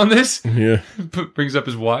I get in on this? Yeah. Brings up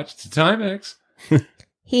his watch. It's a Timex.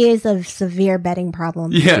 He is a severe betting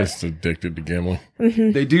problem. Yeah. Just addicted to gambling.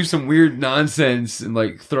 Mm-hmm. They do some weird nonsense and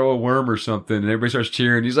like throw a worm or something and everybody starts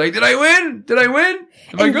cheering. He's like, did I win? Did I win?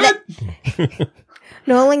 Am I good?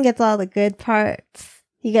 Nolan gets all the good parts.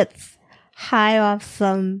 He gets high off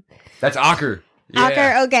some... That's Ocker.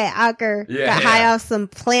 Yeah. Ocker got high off some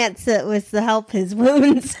plants that was to help his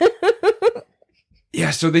wounds.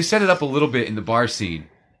 Yeah, so they set it up a little bit in the bar scene.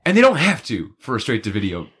 And they don't have to for a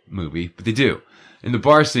straight-to-video movie, but they do. In the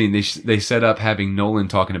bar scene, they set up having Nolan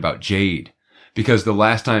talking about Jade. Because the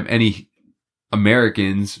last time any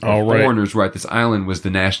Americans or foreigners were at this island was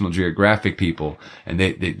the National Geographic people. And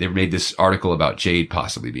they made this article about Jade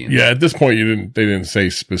possibly being there. At this point, they didn't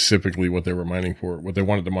say specifically what they were mining for, what they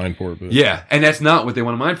wanted to mine for. But yeah, and that's not what they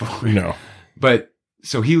want to mine for. No. But,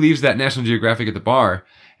 so he leaves that National Geographic at the bar,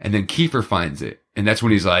 and then Kiefer finds it. And that's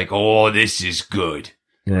when he's like, oh, this is good.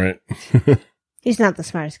 Right. He's not the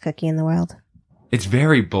smartest cookie in the world. It's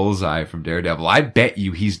very Bullseye from Daredevil. I bet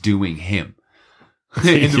you he's doing him.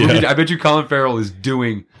 In the movie, I bet you Colin Farrell is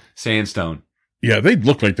doing Sandstone. Yeah, they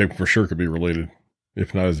look like they for sure could be related,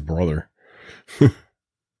 if not his brother.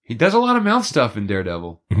 He does a lot of mouth stuff in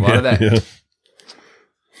Daredevil. A lot of that. Yeah.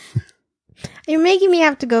 You're making me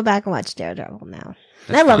have to go back and watch Daredevil now.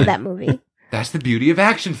 I love that movie. That's the beauty of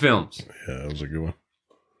action films. Yeah, that was a good one.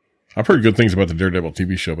 I've heard good things about the Daredevil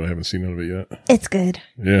TV show, but I haven't seen none of it yet. It's good.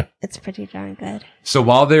 Yeah. It's pretty darn good. So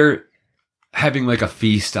while they're having like a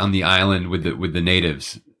feast on the island with the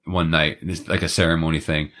natives one night, it's like a ceremony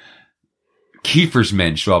thing, Kiefer's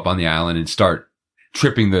men show up on the island and start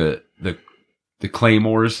tripping the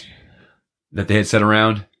claymores that they had set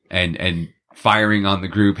around and firing on the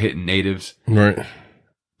group, hitting natives. Right.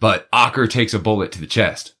 But Ocker takes a bullet to the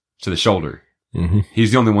chest, to the shoulder. Mm-hmm.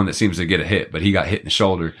 He's the only one that seems to get a hit, but he got hit in the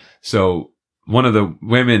shoulder. So one of the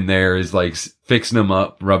women there is like fixing him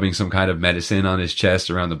up, rubbing some kind of medicine on his chest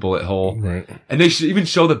around the bullet hole. Right. And they even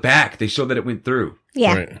show the back. They show that it went through.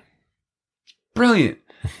 Yeah. Right. Brilliant.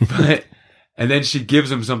 And then she gives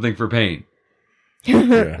him something for pain.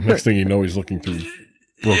 Yeah. Next thing you know, he's looking through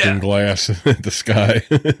broken glass at the sky.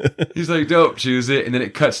 He's like, dope, choose it. And then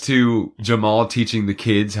it cuts to Jamal teaching the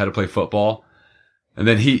kids how to play football. And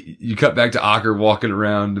then you cut back to Ocker walking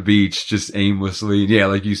around the beach just aimlessly. Yeah,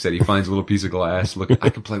 like you said, he finds a little piece of glass. Look, I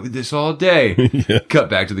could play with this all day. Yeah. Cut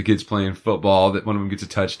back to the kids playing football. That one of them gets a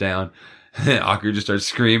touchdown. And Ocker just starts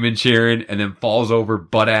screaming, cheering, and then falls over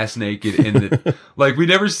butt ass naked. Like we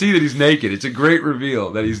never see that he's naked. It's a great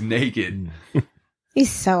reveal that he's naked. He's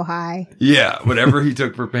so high. Yeah, whatever he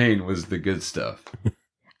took for pain was the good stuff.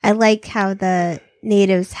 I like how the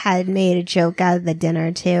natives had made a joke out of the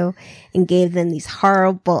dinner too and gave them these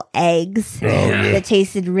horrible eggs that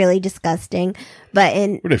tasted really disgusting. But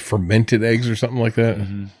Were they fermented eggs or something like that?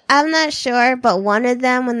 Mm-hmm. I'm not sure, but one of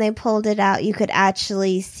them, when they pulled it out, you could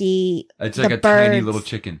actually see It's the like a birds. tiny little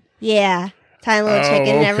chicken. Yeah, tiny little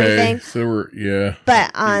chicken and everything. So yeah.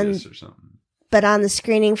 But Fetus or something. on the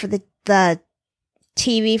screening for the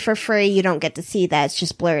TV for free, you don't get to see that. It's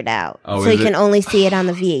just blurred out. Oh, so you is it? can only see it on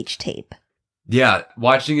the VH tape. Yeah,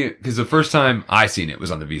 watching it, because the first time I seen it was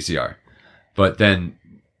on the VCR. But then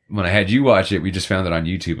when I had you watch it, we just found it on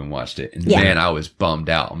YouTube and watched it. And man, I was bummed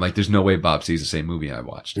out. I'm like, there's no way Bob sees the same movie I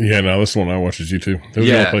watched. Yeah, no, this one I watched is YouTube. There's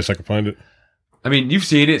the only place I could find it. I mean, you've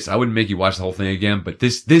seen it, so I wouldn't make you watch the whole thing again, but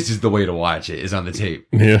this is the way to watch it, is on the tape.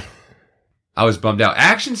 Yeah. I was bummed out.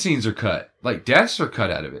 Action scenes are cut. Like, deaths are cut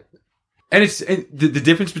out of it. And it's the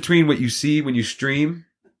difference between what you see when you stream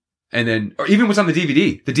and then, or even what's on the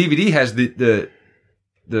DVD. The DVD has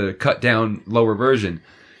the cut down lower version.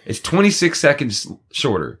 It's 26 seconds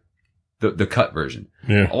shorter, the cut version.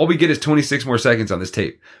 Yeah. All we get is 26 more seconds on this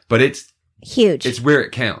tape, but it's Huge. It's where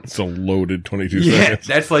it counts. It's a loaded 22 Yeah, seconds.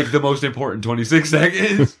 that's like the most important 26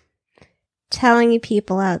 seconds. Telling you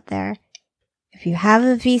people out there, if you have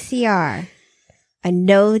a VCR, I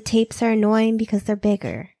know tapes are annoying because they're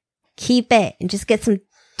bigger. Keep it and just get some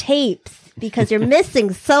tapes because you're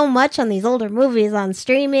missing so much on these older movies on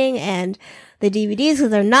streaming and the DVDs because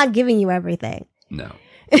they're not giving you everything. No.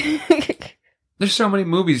 There's so many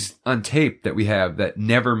movies on tape that we have that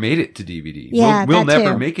never made it to DVD. Yeah, we'll that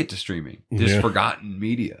never too. make it to streaming. Just Yeah. forgotten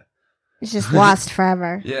media. It's just lost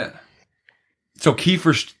forever. Yeah. So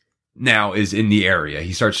Kiefer now is in the area.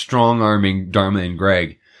 He starts strong-arming Dharma and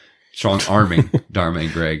Greg. Strong-arming Dharma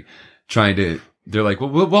and Greg. Trying to... They're like, well,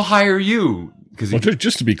 we'll hire you. Because Well,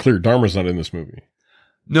 just to be clear, Dharma's not in this movie.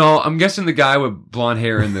 No, I'm guessing the guy with blonde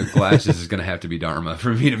hair and the glasses is going to have to be Dharma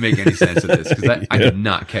for me to make any sense of this. Because I did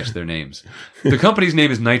not catch their names. The company's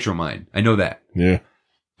name is Nitromine. I know that. Yeah.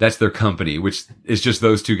 That's their company, which is just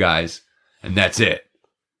those two guys. And that's it.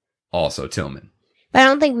 Also Tillman. But I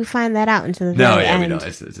don't think we find that out until the No, very yeah, end. we don't.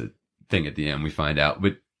 It's a thing at the end we find out.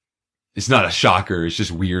 But it's not a shocker. It's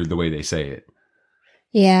just weird the way they say it.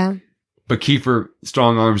 Yeah. But Kiefer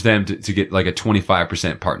strong arms them to get like a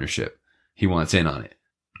 25% partnership. He wants in on it.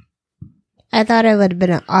 I thought it would have been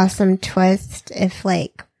an awesome twist if,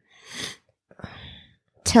 like,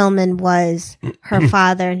 Tillman was her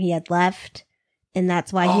father and he had left, and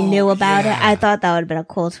that's why he knew about it. I thought that would have been a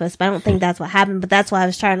cool twist, but I don't think that's what happened. But that's why I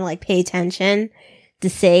was trying to, like, pay attention to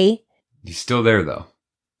see. He's still there, though.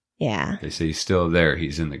 Yeah. They say he's still there.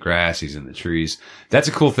 He's in the grass. He's in the trees. That's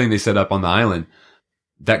a cool thing they set up on the island.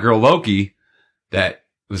 That girl Loki that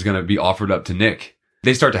was going to be offered up to Nick,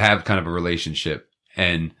 they start to have kind of a relationship,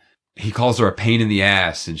 and he calls her a pain in the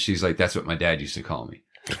ass, and she's like, that's what my dad used to call me.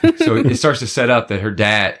 So it starts to set up that her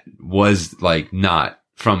dad was like not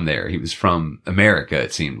from there. He was from America,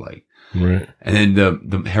 it seemed like. Right. And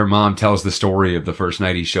then her mom tells the story of the first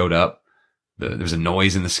night he showed up. There was a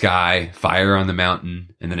noise in the sky, fire on the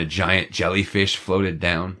mountain, and then a giant jellyfish floated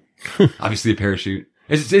down. Obviously a parachute.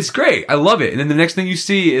 It's great. I love it. And then the next thing you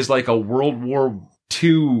see is like a World War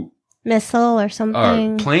II Missile or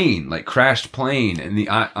something. plane, like crashed plane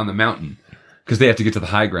on the mountain because they have to get to the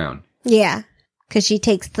high ground. Yeah. Because she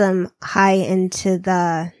takes them high into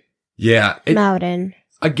the mountain.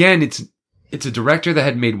 Again, it's a director that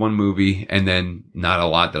had made one movie and then not a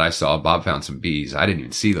lot that I saw. Bob found some B's. I didn't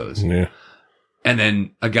even see those. Yeah. And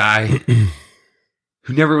then a guy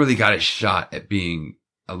who never really got a shot at being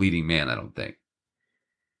a leading man, I don't think.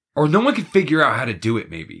 Or no one could figure out how to do it,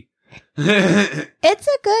 maybe. It's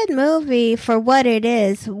a good movie for what it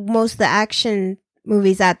is. Most of the action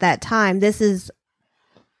movies at that time, this is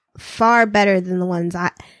far better than the ones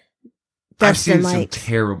I've Dustin seen some likes.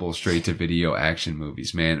 terrible straight-to-video action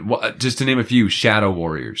movies, man. Well, just to name a few, Shadow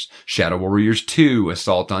Warriors 2,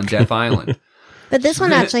 Assault on Death Island. But this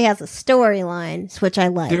one actually has a storyline, which I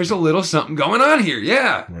like. There's a little something going on here,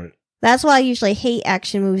 yeah. Right. That's why I usually hate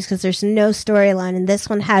action movies, because there's no storyline, and this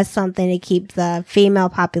one has something to keep the female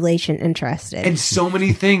population interested. And so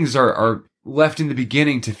many things are left in the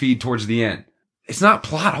beginning to feed towards the end. It's not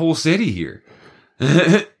plot hole city here.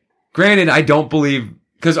 Granted, I don't believe,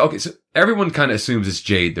 because, okay, so everyone kind of assumes it's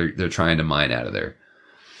Jade they're trying to mine out of there.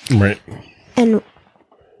 Right. And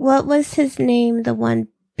what was his name? The one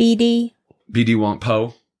BD? BD Wong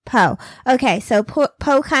Po. Poe. Okay, so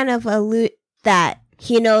Poe kind of allude that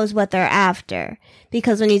he knows what they're after.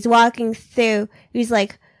 Because when he's walking through, he's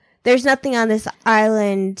like, there's nothing on this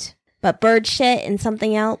island but bird shit and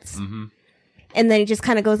something else. Mm-hmm. And then he just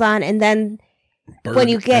kind of goes on. And then Bird when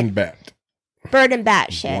you get and bat. bird and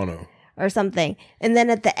bat shit Guano. or something. And then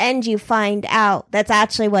at the end, you find out that's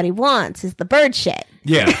actually what he wants is the bird shit.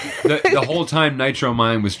 Yeah. The whole time Nitro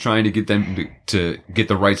Mine was trying to get them to get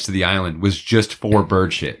the rights to the island was just for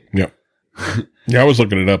bird shit. Yep. Yeah, I was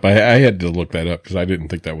looking it up. I had to look that up because I didn't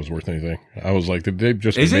think that was worth anything. I was like, did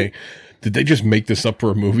they just make this up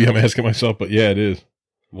for a movie? I'm asking myself, but yeah, it is.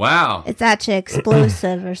 Wow. It's actually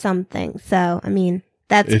explosive or something. So, I mean,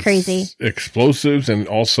 that's crazy. Explosives and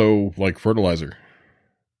also like fertilizer.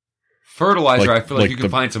 Fertilizer, Like- I feel like like you can the-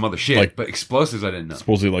 find some other shit, like- but explosives, I didn't know.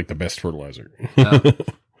 Supposedly like the best fertilizer.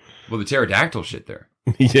 Well, the pterodactyl shit there.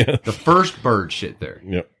 Yeah. The first bird shit there.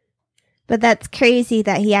 Yep. But that's crazy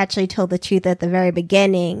that he actually told the truth at the very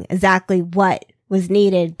beginning, exactly what was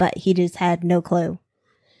needed, but he just had no clue.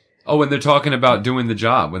 Oh, when they're talking about doing the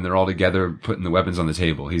job, when they're all together putting the weapons on the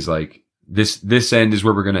table, he's like, this end is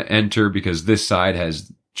where we're going to enter because this side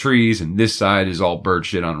has trees and this side is all bird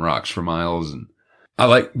shit on rocks for miles. And I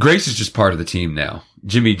like, Grace is just part of the team now.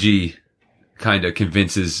 Jimmy G kind of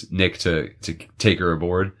convinces Nick to take her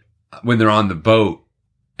aboard. When they're on the boat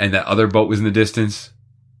and that other boat was in the distance,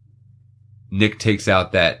 Nick takes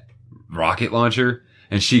out that rocket launcher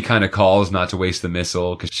and she kind of calls not to waste the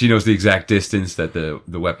missile because she knows the exact distance that the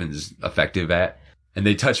weapon's effective at. And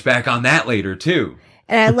they touch back on that later too.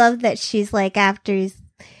 And I love that she's like,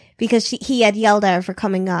 because he had yelled at her for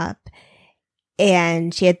coming up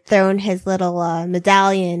and she had thrown his little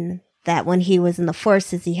medallion that when he was in the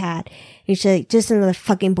forces he had. And she's like, just into the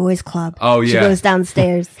fucking boys club. Oh, She yeah. goes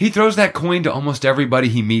downstairs. He throws that coin to almost everybody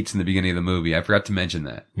he meets in the beginning of the movie. I forgot to mention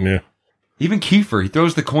that. Yeah. Even Kiefer, he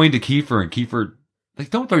throws the coin to Kiefer and Kiefer, like,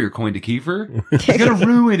 don't throw your coin to Kiefer. You're going to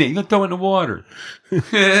ruin it. You're going to throw it in the water.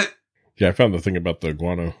 Yeah, I found the thing about the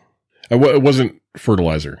guano. It wasn't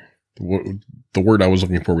fertilizer. The word I was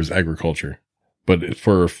looking for was agriculture. But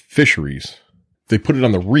for fisheries, they put it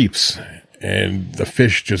on the reefs, and the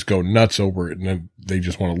fish just go nuts over it, and then they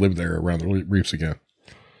just want to live there around the reefs again.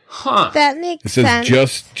 Huh. That makes It says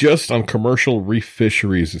sense. just on commercial reef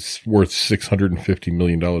fisheries, it's worth $650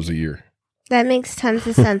 million a year. That makes tons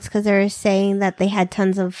of sense because they were saying that they had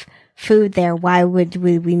tons of food there. Why would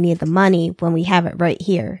we need the money when we have it right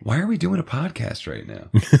here? Why are we doing a podcast right now?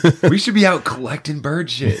 We should be out collecting bird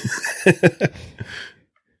shit.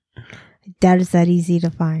 That is that easy to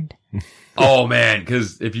find. Oh, man,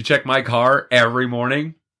 because if you check my car every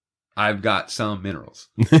morning, I've got some minerals.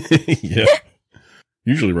 Yeah.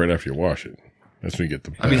 Usually right after you wash it. That's when you get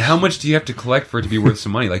the best. I mean, how much do you have to collect for it to be worth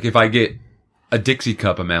some money? Like, if I get a Dixie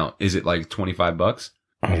cup amount, is it like $25?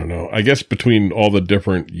 I don't know. I guess between all the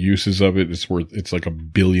different uses of it, it's like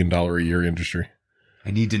 $1 billion a year industry. I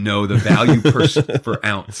need to know the value per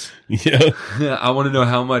ounce. Yeah. I want to know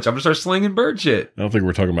how much. I'm going to start slinging bird shit. I don't think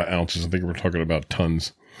we're talking about ounces. I think we're talking about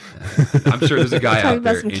tons. I'm sure there's a guy Talking out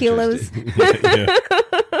about there some kilos. interested. Yeah.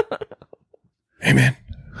 Hey man,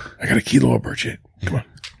 I got a kilo of bird shit. Come on.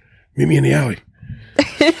 Meet me in the alley.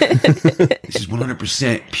 This is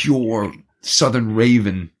 100% pure Southern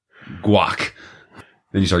Raven guac.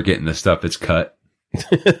 Then you start getting the stuff that's cut.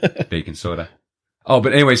 Baking soda. Oh,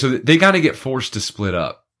 but anyway, so they kind of get forced to split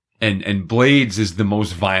up. And Blades is the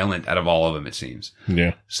most violent out of all of them, it seems.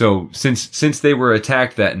 Yeah. So since they were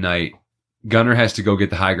attacked that night, Gunner has to go get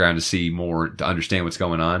the high ground to see more, to understand what's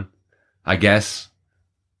going on. I guess.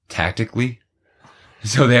 Tactically.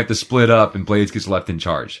 So they have to split up and Blades gets left in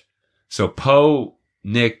charge. So Poe,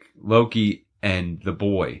 Nick, Loki, and the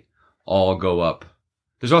boy all go up.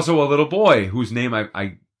 There's also a little boy whose name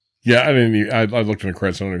I Yeah, I looked in the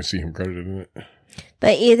credits. I don't even see him credited in it.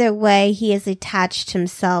 But either way, he has attached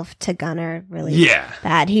himself to Gunner really yeah.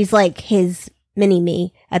 bad. He's like his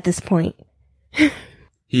mini-me at this point.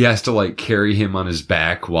 He has to like carry him on his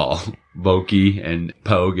back while Loki and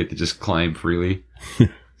Poe get to just climb freely.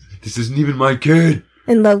 This isn't even my kid.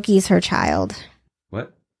 And Loki's her child.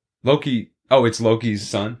 What? Loki. Oh, it's Loki's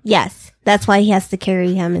son? Yes. That's why he has to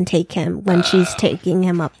carry him and take him when she's taking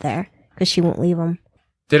him up there. Because she won't leave him.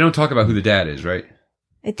 They don't talk about who the dad is, right?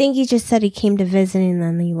 I think he just said he came to visit and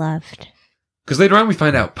then he left. Because later on we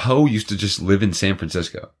find out Poe used to just live in San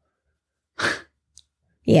Francisco.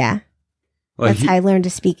 Yeah. Like That's how I learned to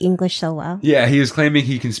speak English so well. yeah, he was claiming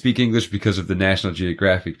he can speak English because of the National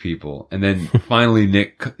Geographic people. And then finally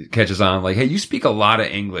Nick catches on like, hey, you speak a lot of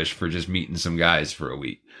English for just meeting some guys for a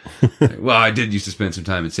week. Like, well, I did used to spend some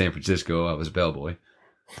time in San Francisco. I was a bellboy.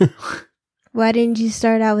 Why didn't you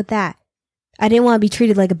start out with that? I didn't want to be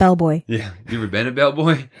treated like a bellboy. Yeah. You ever been a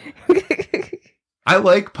bellboy? I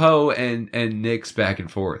like Poe and Nick's back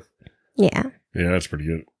and forth. Yeah. Yeah, that's pretty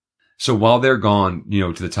good. So while they're gone,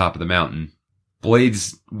 to the top of the mountain,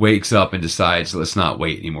 Blades wakes up and decides, let's not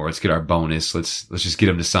wait anymore. Let's get our bonus. Let's just get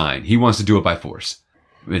him to sign. He wants to do it by force.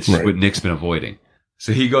 It's Right. what Nick's been avoiding.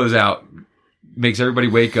 So he goes out, makes everybody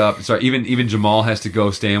wake up. Sorry, even Jamal has to go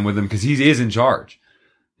stand with him because he is in charge.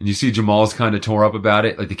 And you see Jamal's kind of tore up about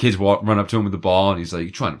it. Like the kids run up to him with the ball and he's like, you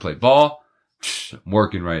trying to play ball? I'm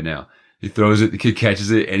working right now. He throws it. The kid catches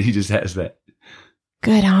it and he just has that.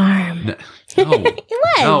 Good arm. No. It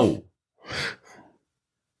was. No.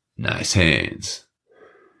 Nice hands.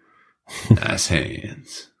 Nice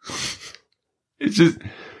hands. It's just,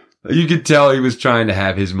 you could tell he was trying to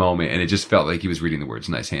have his moment and it just felt like he was reading the words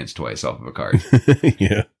nice hands twice off of a card.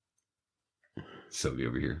 Yeah. Sylvie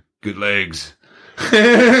over here. Good legs.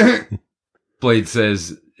 Blade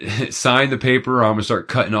says, sign the paper or I'm going to start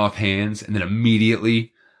cutting off hands. And then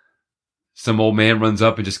immediately some old man runs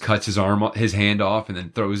up and just cuts his hand off and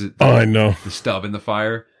then throws it, Oh, I know. the stub in the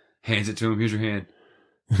fire, hands it to him. Here's your hand.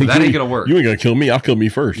 So that ain't going to work. You ain't gonna kill me. I'll kill me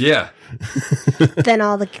first. Yeah. Then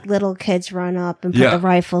all the little kids run up and put Yeah. the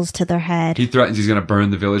rifles to their head. He threatens he's going to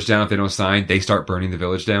burn the village down if they don't sign. They start burning the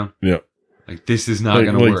village down. Yeah. Like, this is not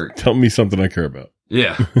going to work. Tell me something I care about.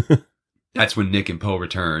 Yeah. That's when Nick and Poe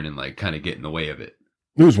return and, like, kind of get in the way of it.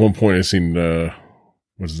 There was one point I seen,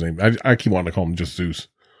 what's his name? I keep wanting to call him just Zeus.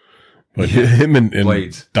 But him and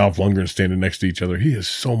Blades. Dolph Lundgren standing next to each other. He is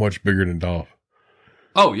so much bigger than Dolph.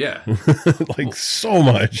 Oh, yeah. Like, so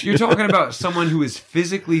much. You're talking about someone who is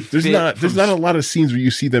physically fit. There's not a lot of scenes where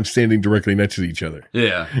you see them standing directly next to each other.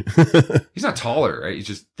 Yeah. He's not taller, right? He's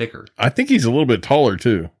just thicker. I think he's a little bit taller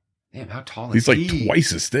too. Damn, how tall is He's like he?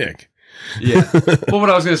 twice as thick. Yeah. Well, what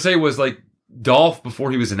I was going to say was, like, Dolph,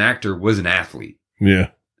 before he was an actor, was an athlete. Yeah.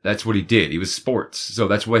 That's what he did. He was sports. So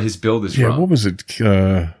that's what his build is Yeah. from. What was it?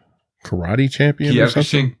 Karate champion or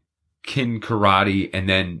something? Kyokushin karate, and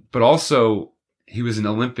then, but also he was an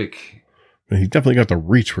Olympic. He definitely got the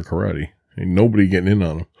reach for karate. Ain't nobody getting in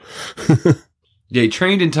on him. Yeah, he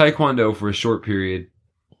trained in Taekwondo for a short period.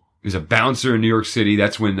 He was a bouncer in New York City.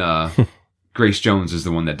 That's when Grace Jones is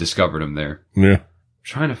the one that discovered him there. Yeah.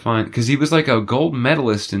 Trying to find, because he was like a gold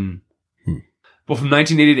medalist in, well, from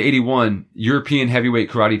 1980 to 81, European heavyweight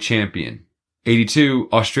karate champion. 82,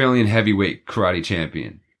 Australian heavyweight karate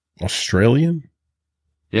champion. Australian?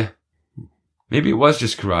 Yeah. Maybe it was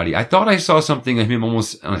just karate. I thought I saw something of him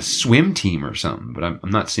almost on a swim team or something, but I'm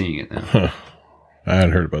not seeing it now. Huh. I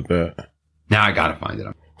hadn't heard about that. Now I gotta find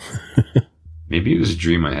it. Maybe it was a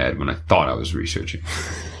dream I had when I thought I was researching.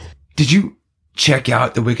 Did you check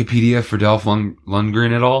out the Wikipedia for Dolph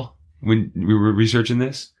Lundgren at all when we were researching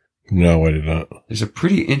this? No, I did not. There's a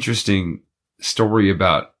pretty interesting story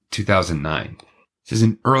about 2009. It says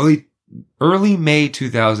in early May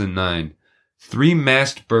 2009, 3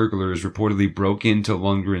 masked burglars reportedly broke into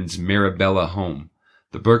Lundgren's Marabella home.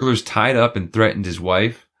 The burglars tied up and threatened his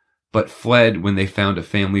wife, but fled when they found a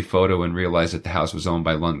family photo and realized that the house was owned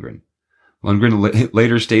by Lundgren. Lundgren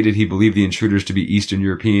later stated he believed the intruders to be Eastern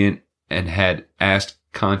European and had asked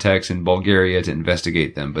contacts in Bulgaria to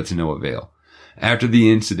investigate them, but to no avail. After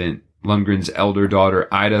the incident, Lundgren's elder daughter,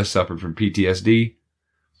 Ida, suffered from PTSD.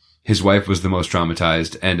 His wife was the most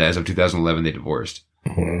traumatized, and as of 2011, they divorced.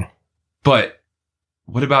 Wow. But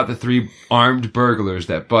what about the 3 armed burglars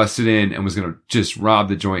that busted in and was going to just rob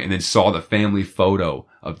the joint and then saw the family photo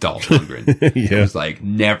of Dolph Lundgren? Yeah. It was like,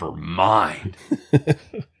 never mind.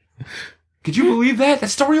 Could you believe that? That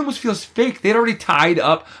story almost feels fake. They'd already tied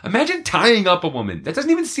up. Imagine tying up a woman. That doesn't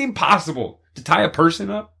even seem possible to tie a person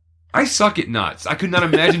up. I suck at knots. I could not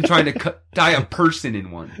imagine trying to tie a person in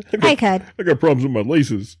one. I could. I got problems with my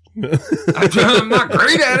laces. I'm not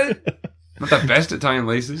great at it. Not the best at tying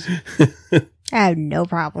laces. I have no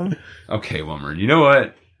problem. Okay, Wilmer. You know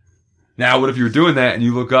what? Now, what if you were doing that and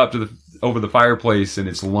you look up to over the fireplace and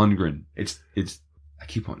it's Lundgren? It's. I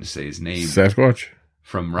keep wanting to say his name Sasquatch?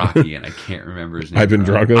 from Rocky, and I can't remember his name. Ivan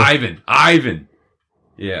Drago? Ivan.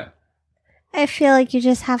 Yeah. I feel like you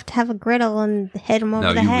just have to have a griddle and hit him over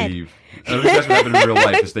No, the you head. leave. I think that's what happened in real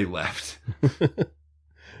life. Is they left.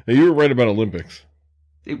 Now, you were right about Olympics.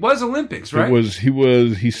 It was Olympics, right?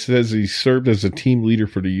 He says he served as a team leader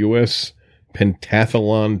for the U.S.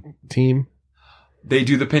 pentathlon team. They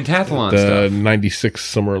do the pentathlon The stuff. 96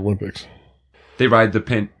 Summer Olympics. They ride the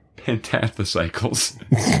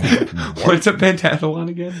pentathlon. What's a pentathlon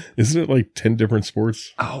again? Isn't it like 10 different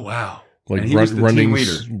sports? Oh, wow. Like And he was the team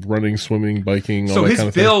leader. running, swimming, biking, all So that his kind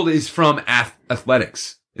of build is from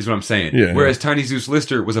athletics, is what I'm saying. Yeah. Whereas Tiny Zeus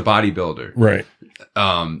Lister was a bodybuilder. thing. Right.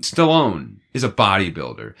 Stallone is a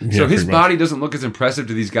bodybuilder. Yeah, So his pretty much. body doesn't look as impressive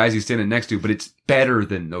to these guys he's standing next to, but it's better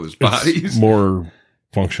than those bodies. It's more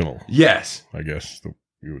functional, Yes. I guess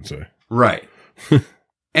you would say. Right.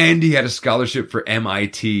 And he had a scholarship for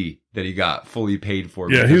MIT that he got fully paid for.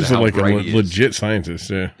 Yeah, because he of was how like a bright he is. legit scientist.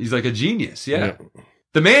 Yeah. He's like a genius. Yeah. Yeah.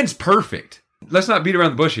 The man's perfect. Let's not beat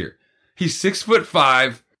around the bush here. He's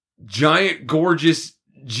 6'5", giant, gorgeous,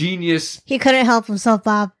 genius. He couldn't help himself,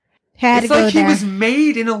 Bob. Had It's to go like he there. was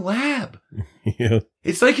made in a lab. Yeah.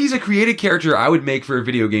 It's like he's a created character I would make for a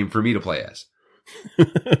video game for me to play as.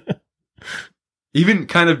 Even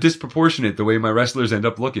kind of disproportionate the way my wrestlers end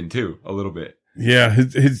up looking too, a little bit. Yeah.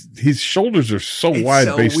 His shoulders are so It's wide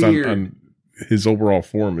so based weird. on his overall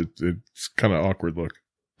form. It's kind of awkward look.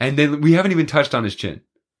 And then we haven't even touched on his chin.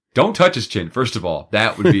 Don't touch his chin, first of all.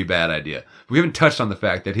 That would be a bad idea. We haven't touched on the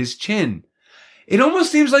fact that his chin, it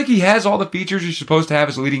almost seems like he has all the features you're supposed to have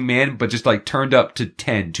as a leading man, but just like turned up to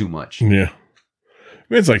 10 too much. Yeah. I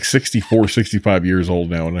mean, it's like 64, 65 years old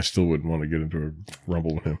now, and I still wouldn't want to get into a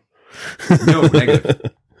rumble with him. No,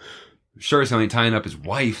 negative. Sure as hell ain't tying up his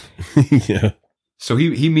wife. Yeah. So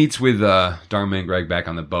he meets with Dharma and Greg back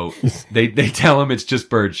on the boat. They tell him it's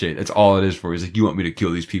just bird shit. That's all it is for. He's like, you want me to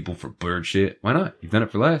kill these people for bird shit? Why not? You've done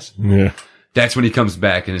it for less. Yeah. That's when he comes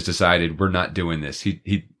back and has decided we're not doing this.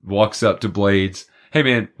 He walks up to Blades. Hey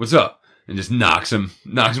man, what's up? And just knocks him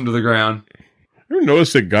to the ground. You ever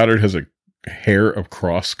notice that Goddard has a hair of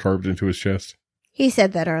cross carved into his chest? He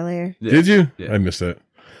said that earlier. Yeah. Did you? Yeah. I missed that.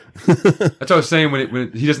 That's what I was saying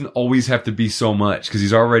when he doesn't always have to be so much because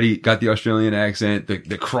he's already got the Australian accent,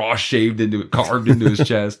 the cross carved into his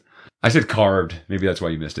chest. I said carved. Maybe that's why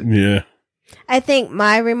you missed it. Yeah. I think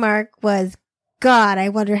my remark was, God, I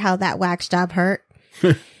wonder how that wax job hurt.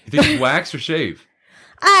 You think it's wax or shave?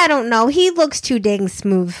 I don't know. He looks too dang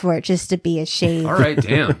smooth for it just to be a shave. All right,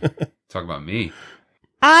 damn. Talk about me.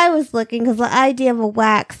 I was looking because the idea of a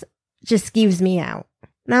wax just skeeves me out.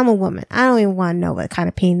 And I'm a woman. I don't even want to know what kind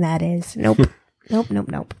of pain that is. Nope.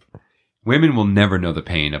 Nope. Women will never know the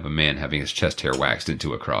pain of a man having his chest hair waxed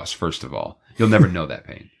into a cross, first of all. You'll never know that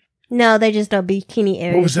pain. No, they just know bikini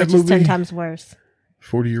areas, was that which is 10 movie? times worse.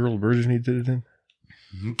 40-year-old virgin he did it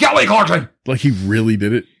in? Kelly Clarkson! Like he really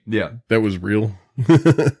did it? Yeah. That was real?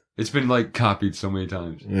 It's been like copied so many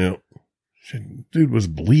times. Yeah. Shit, dude was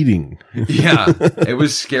bleeding. Yeah. It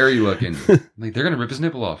was scary looking. Like, they're going to rip his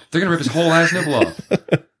nipple off. They're going to rip his whole ass nipple off.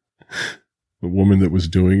 The woman that was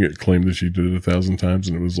doing it claimed that she did it 1,000 times,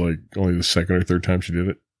 and it was like only the second or third time she did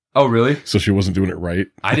it. Oh, really? So she wasn't doing it right.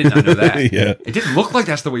 I did not know that. Yeah. It didn't look like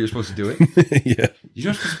that's the way you're supposed to do it. Yeah. You're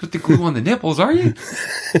not supposed to put the glue on the nipples, are you?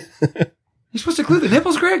 You're supposed to glue the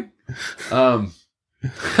nipples, Greg?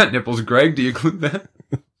 Nipples, Greg, do you glue that?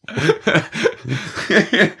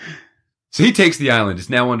 So he takes the island. It's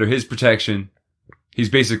now under his protection. He's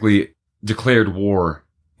basically declared war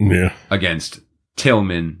Yeah. against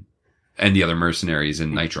Tillman and the other mercenaries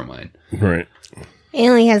in Nitromine. Right. He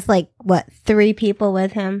only has 3 people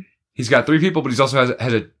with him. He's got 3 people, but he also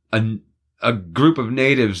has a group of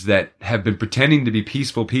natives that have been pretending to be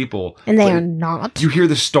peaceful people. And they but are not. You hear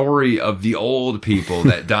the story of the old people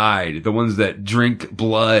that died, the ones that drink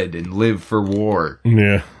blood and live for war.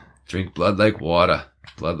 Yeah. Drink blood like water.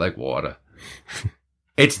 Blood like water.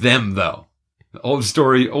 It's them, though. The old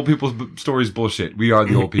people's story is bullshit. We are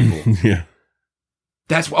the old people. Yeah.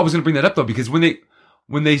 That's why I was going to bring that up, though, because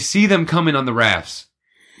when they see them coming on the rafts,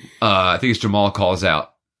 I think it's Jamal calls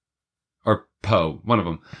out, or Poe, one of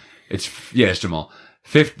them. It's Jamal.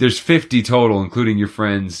 There's 50 total, including your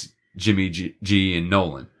friends Jimmy G and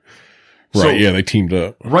Nolan. Right. So, Yeah. They teamed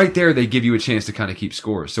up. right there, they give you a chance to kind of keep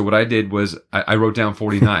score. So what I did was I wrote down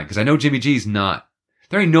 49 because I know Jimmy G's not.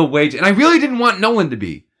 There ain't no way. And I really didn't want Nolan to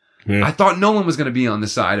be. Yeah. I thought Nolan was going to be on the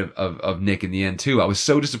side of Nick in the end, too. I was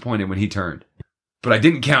so disappointed when he turned. But I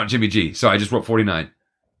didn't count Jimmy G, so I just wrote 49.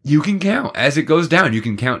 You can count. As it goes down, you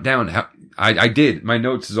can count down. I did. My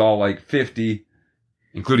notes is all like 50,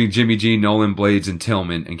 including Jimmy G, Nolan, Blades, and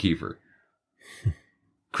Tillman, and Kiefer.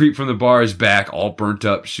 Creep from the bar is back, all burnt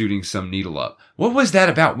up, shooting some needle up. What was that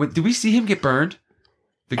about? Did we see him get burned?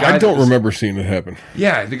 The I don't that remember seeing it happen.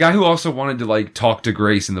 Yeah, the guy who also wanted to talk to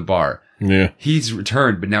Grace in the bar. Yeah. He's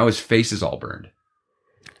returned, but now his face is all burned.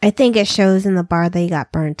 I think it shows in the bar that he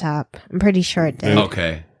got burnt up. I'm pretty sure it did.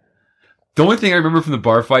 Okay. The only thing I remember from the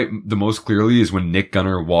bar fight the most clearly is when Nick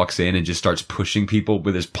Gunner walks in and just starts pushing people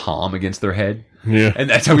with his palm against their head. Yeah. And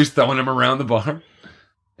that's how he's throwing them around the bar.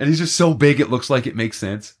 And he's just so big, it looks like it makes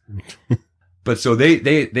sense. But so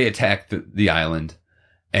they attack the island,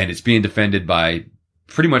 and it's being defended by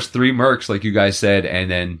pretty much 3 mercs, like you guys said, and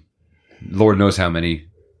then Lord knows how many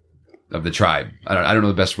of the tribe. I don't know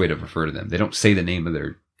the best way to refer to them. They don't say the name of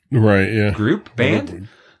their group, band,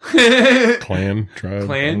 clan, tribe,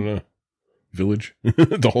 I don't know. Village,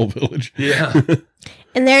 the whole village. Yeah.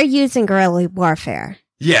 And they're using guerrilla warfare.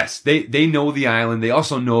 Yes, they know the island. They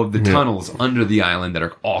also know of the tunnels under the island that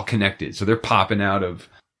are all connected. So they're popping out of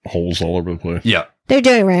holes all over the place. Yeah. They're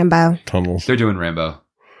doing Rambo. Tunnels. They're doing Rambo.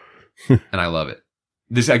 And I love it.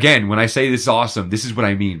 This, again, when I say this is awesome, this is what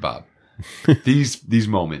I mean, Bob. These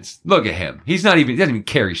moments. Look at him. He doesn't even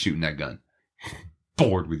care he's shooting that gun.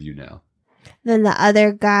 Bored with you now. Then the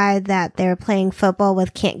other guy that they're playing football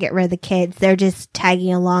with can't get rid of the kids. They're just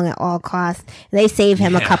tagging along at all costs. They save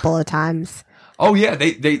him a couple of times. Oh, yeah.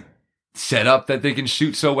 They set up that they can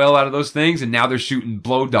shoot so well out of those things, and now they're shooting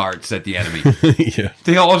blow darts at the enemy. Yeah.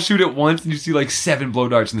 They all shoot at once, and you see like 7 blow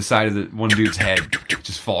darts in the side of the one dude's head.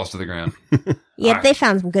 Just falls to the ground. Yep, Right. they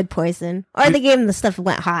found some good poison. Or they gave him the stuff that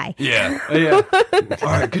went high. Yeah. Yeah. All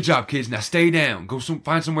right, good job, kids. Now stay down. Go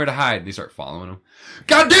find somewhere to hide. And they start following him.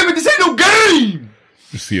 God damn it, this ain't no game!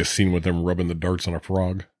 You see a scene with them rubbing the darts on a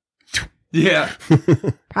frog. Yeah.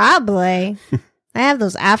 Probably. I have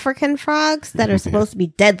those African frogs that are supposed to be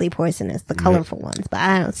deadly poisonous, the colorful ones, but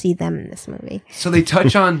I don't see them in this movie. So they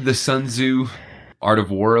touch on the Sun Tzu art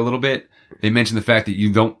of war a little bit. They mention the fact that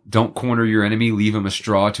you don't corner your enemy, leave him a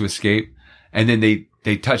straw to escape. And then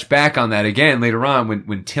they touch back on that again later on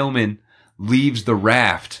when Tillman leaves the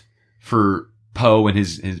raft for Poe and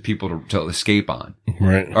his people to escape on.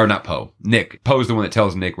 Right. Or not Poe, Nick. Poe's the one that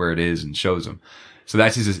tells Nick where it is and shows him. So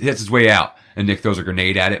that's his way out. And Nick throws a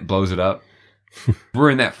grenade at it and blows it up. We're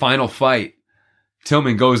in that final fight.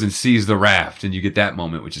 Tillman goes and sees the raft, and you get that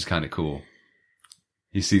moment, which is kind of cool.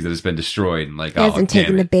 He sees that it's been destroyed, and like, He hasn't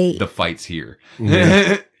taken the bait. The fight's here.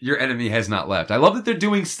 Yeah. Your enemy has not left. I love that they're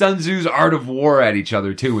doing Sun Tzu's art of war at each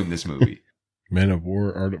other too in this movie. Men of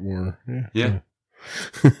War, Art of War. Yeah.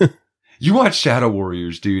 You watch Shadow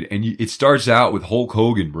Warriors, dude, and it starts out with Hulk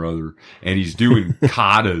Hogan, brother, and he's doing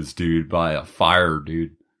katas, dude, by a fire,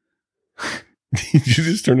 dude. Did you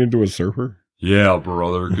just turn into a surfer? Yeah,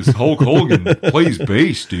 brother, because Hulk Hogan plays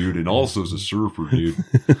bass, dude, and also is a surfer, dude.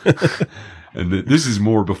 And this is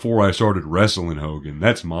more before I started wrestling Hogan.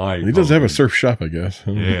 That's my He does have a surf shop, I guess.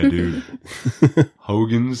 Yeah, dude.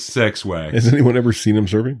 Hogan's Sex Wax. Has anyone ever seen him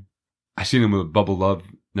surfing? I seen him with Bubble Love.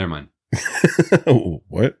 Never mind. Oh,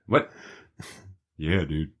 what? What? Yeah,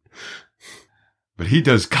 dude. But he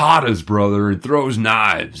does katas, brother, and throws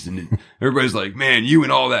knives. And everybody's like, man, you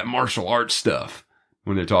and all that martial arts stuff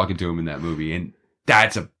when they're talking to him in that movie. And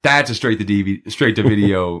that's a straight to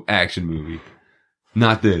video action movie.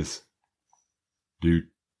 Not this. Dude.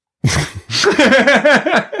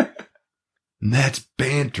 And that's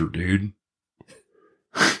banter, dude.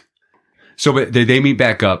 So but they meet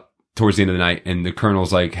back up towards the end of the night, and the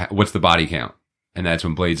colonel's like, what's the body count? And that's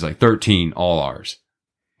when Blade's like, 13, all ours.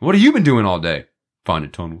 What have you been doing all day?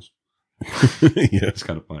 Finding tunnels. Yeah. It's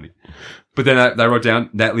kind of funny. But then I wrote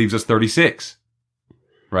down, that leaves us 36.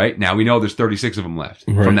 Right? Now we know there's 36 of them left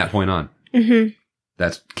Right. from that point on. Mm-hmm.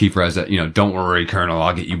 That's Kiefer has that, don't worry, Colonel,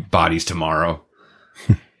 I'll get you bodies tomorrow.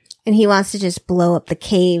 And he wants to just blow up the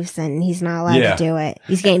caves, and he's not allowed Yeah. to do it.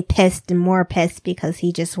 He's getting pissed and more pissed because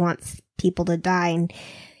he just wants people to die, and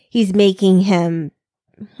he's making him,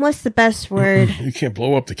 what's the best word? You can't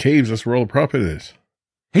blow up the caves. That's where all the profit is.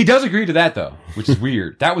 He does agree to that though, which is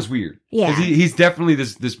weird. That was weird. Yeah. 'Cause he's definitely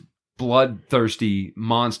this bloodthirsty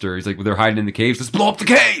monster. He's like, well, they're hiding in the caves. Let's blow up the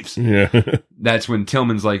caves. Yeah. That's when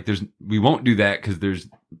Tillman's like, we won't do that because there's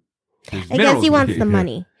I guess minerals he in wants it. the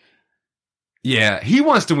money. Yeah, he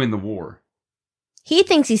wants to win the war. He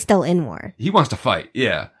thinks he's still in war. He wants to fight.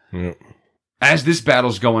 Yeah. Yeah. As this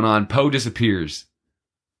battle's going on, Poe disappears,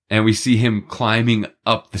 and we see him climbing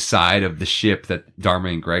up the side of the ship that Dharma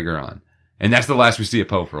and Greg are on. And that's the last we see of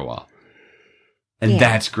Poe for a while. And Yeah.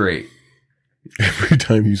 that's great. Every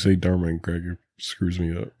time you say Dharma and Greg, it screws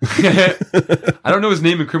me up. I don't know his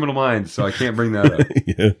name in Criminal Minds, so I can't bring that up.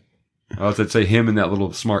 Yeah. I was to say him and that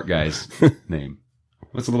little smart guy's name.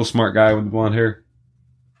 What's the little smart guy with the blonde hair?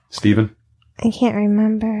 Steven? I can't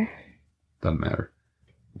remember. Doesn't matter.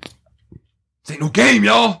 This ain't no game,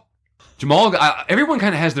 y'all. Jamal, everyone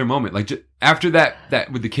kind of has their moment. Like after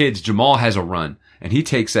that with the kids, Jamal has a run and he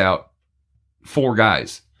takes out 4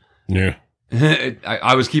 guys. Yeah.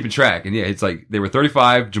 I was keeping track, and yeah, it's like they were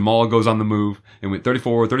 35. Jamal goes on the move and went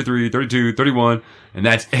 34, 33, 32, 31, and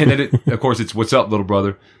then of course it's what's up, little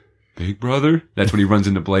brother, big brother. That's when he runs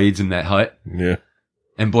into Blades in that hut, Yeah.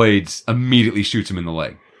 and Blades immediately shoots him in the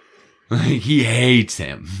leg. Like, he hates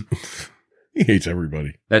him. He hates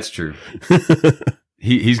everybody. That's true.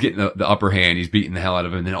 He's getting the upper hand. He's beating the hell out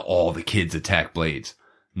of him. And then all the kids attack Blades,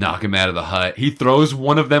 knock him out of the hut. He throws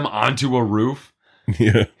one of them onto a roof.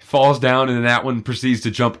 Yeah. Falls down, and then that one proceeds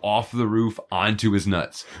to jump off the roof onto his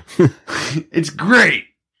nuts. It's great.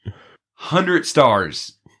 100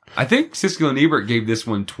 stars. I think Siskel and Ebert gave this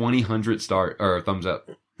one 2,000 star or thumbs up.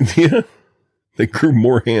 Yeah. They grew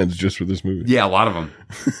more hands just for this movie. Yeah, a lot of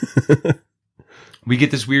them. We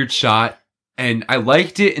get this weird shot, and I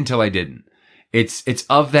liked it until I didn't. It's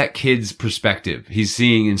of that kid's perspective. He's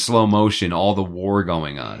seeing in slow motion all the war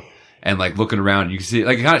going on. And like looking around, you can see,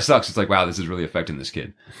 like, it kind of sucks. It's like, wow, this is really affecting this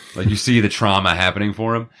kid. Like, you see the trauma happening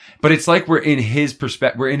for him. But it's like we're in his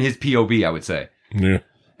perspective, we're in his POV, I would say. Yeah.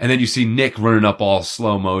 And then you see Nick running up all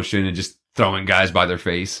slow motion and just throwing guys by their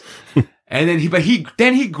face. And then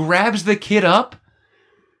he grabs the kid up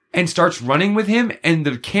and starts running with him, and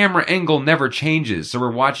the camera angle never changes. So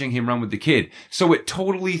we're watching him run with the kid. So it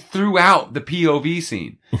totally threw out the POV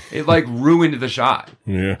scene. It like ruined the shot.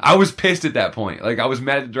 Yeah. I was pissed at that point. Like, I was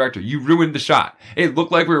mad at the director. You ruined the shot. It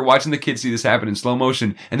looked like we were watching the kid see this happen in slow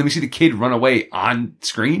motion, and then we see the kid run away on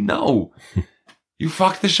screen. No. You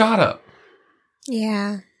fucked the shot up.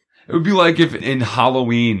 Yeah. It would be like if in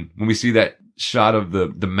Halloween, when we see that shot of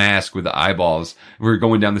the mask with the eyeballs, we're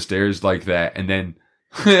going down the stairs like that, and then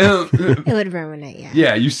It would ruin it, yeah.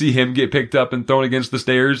 yeah, you see him get picked up and thrown against the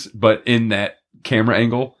stairs, but in that camera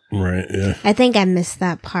angle. Right. Yeah. I think I missed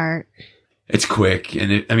that part. It's quick,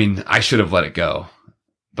 and I should have let it go,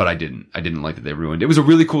 but I didn't. I didn't like that they ruined it. It was a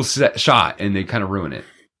really cool shot, and they kind of ruin it.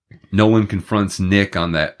 Nolan confronts Nick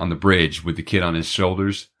on the bridge with the kid on his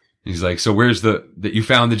shoulders. He's like, "So where's you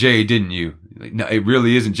found the jade, didn't you?" Like, no, it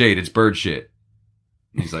really isn't jade. It's bird shit.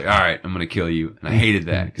 He's like, "All right, I'm gonna kill you," and I hated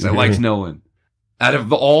that because I liked Nolan. Out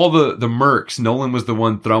of all the mercs, Nolan was the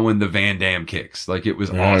one throwing the Van Damme kicks. Like, it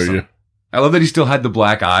was awesome. Yeah. I love that he still had the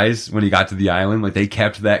black eyes when he got to the island. Like, they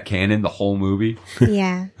kept that canon the whole movie.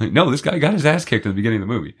 Yeah. Like, no, this guy got his ass kicked in the beginning of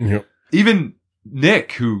the movie. Yep. Even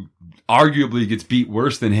Nick, who arguably gets beat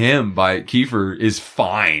worse than him by Kiefer, is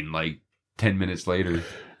fine like 10 minutes later.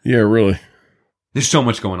 Yeah, really. There's so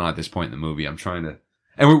much going on at this point in the movie. I'm trying to...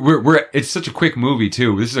 And we're it's such a quick movie,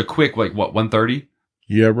 too. This is a quick, like, what, 1:30?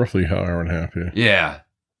 Yeah, roughly an hour and a half, yeah. Yeah.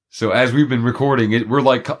 So as we've been recording it, we're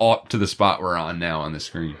like up to the spot we're on now on the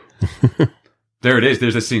screen. There it is.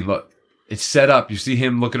 There's a scene. Look, it's set up. You see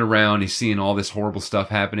him looking around. He's seeing all this horrible stuff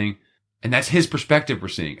happening. And that's his perspective we're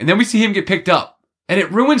seeing. And then we see him get picked up. And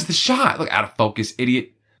it ruins the shot. Look, out of focus,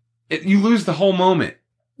 idiot. You lose the whole moment.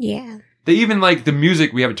 Yeah. They even like the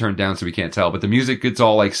music. We have it turned down so we can't tell. But the music gets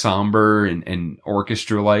all like somber and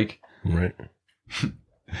orchestra-like. Right.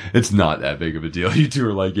 It's not that big of a deal. You two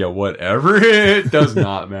are like, yeah, whatever. It does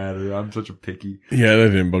not matter. I'm such a picky. Yeah,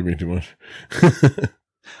 that didn't bug me too much.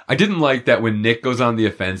 I didn't like that when Nick goes on the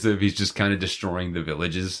offensive, he's just kind of destroying the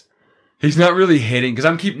villages. He's not really hitting, because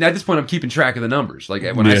at this point I'm keeping track of the numbers. Like,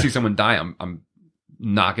 when I see someone die, I'm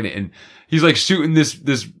knocking it, and he's like shooting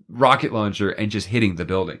this rocket launcher and just hitting the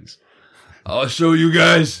buildings. I'll show you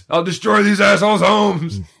guys. I'll destroy these assholes'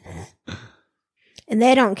 homes. And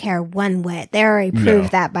they don't care one whit. They already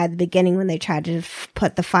proved that by the beginning when they tried to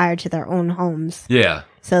put the fire to their own homes. Yeah.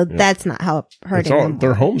 So that's not how hurting them.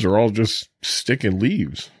 Their homes are all just stick and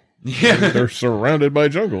leaves. Yeah. They're surrounded by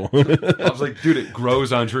jungle. I was like, dude, it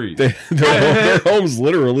grows on trees. Their homes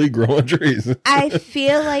literally grow on trees. I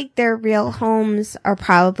feel like their real homes are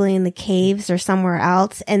probably in the caves or somewhere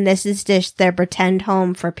else. And this is just their pretend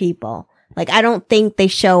home for people. Like, I don't think they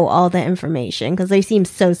show all the information because they seem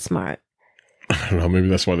so smart. I don't know. Maybe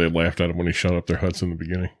that's why they laughed at him when he shot up their huts in the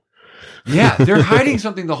beginning. Yeah, they're hiding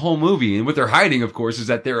something the whole movie. And what they're hiding, of course, is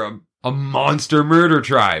that they're a monster murder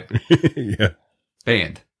tribe. Yeah.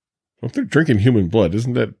 Banned. Well, if they're drinking human blood,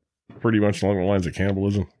 isn't that pretty much along the lines of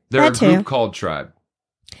cannibalism? They're That a group too. called Tribe.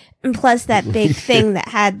 And plus that big thing that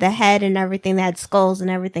had the head and everything, that had skulls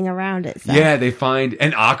and everything around it. So. Yeah, they find...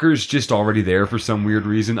 And Akker's just already there for some weird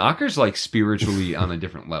reason. Akker's like spiritually on a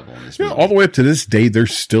different level in this Yeah, movie. all the way up to this day,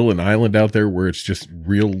 there's still an island out there where it's just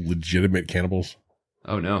real legitimate cannibals.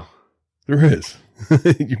 Oh, no. There is.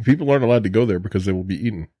 People aren't allowed to go there because they will be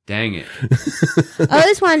eaten. Dang it. I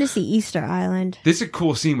always wanted to see Easter Island. This is a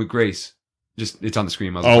cool scene with Grace. Just, it's on the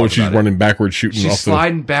screen. Oh, she's running backwards, shooting She's off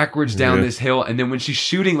sliding backwards down Yeah. this hill, and then when she's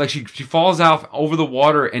shooting, like she falls out over the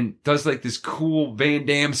water and does like this cool Van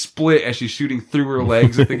Damme split as she's shooting through her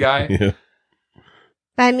legs at the guy. Yeah.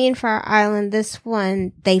 But I mean, for our island, this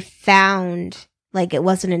one, they found like it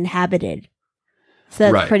wasn't inhabited. So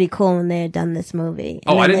that's Right. pretty cool when they had done this movie.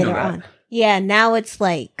 Oh, then I didn't know later that. Yeah, now it's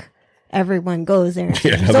like everyone goes there. It's a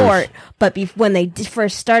Yeah, now resort. But when they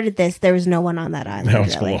first started this, there was no one on that island. Now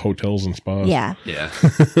it's really. full of hotels and spas. Yeah. Yeah.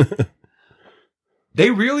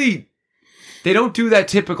 They don't do that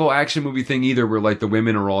typical action movie thing either where like the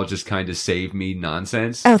women are all just kind of save me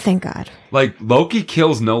nonsense. Oh, thank God. Like Loki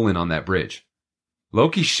kills Nolan on that bridge.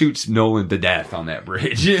 Loki shoots Nolan to death on that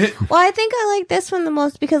bridge. Well, I think I like this one the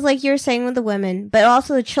most because, like you're saying with the women, but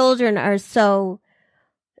also the children are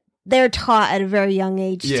they're taught at a very young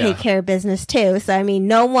age to take care of business too. So, I mean,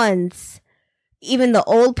 no one's, even the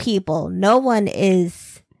old people, no one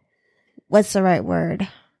is, what's the right word?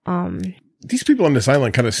 These people on this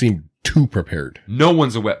island kind of seem too prepared. No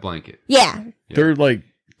one's a wet blanket. Yeah. They're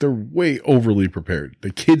way overly prepared. The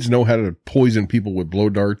kids know how to poison people with blow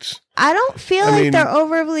darts. I don't feel I like mean, they're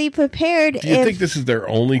overly prepared. Do you think this is their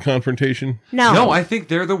only confrontation? No, I think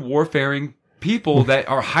they're the warfaring people that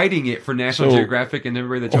are hiding it for National So, Geographic and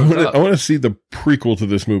everybody that shows up. I want to see the prequel to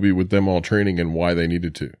this movie with them all training and why they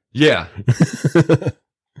needed to. Yeah.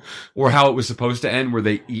 Or how it was supposed to end where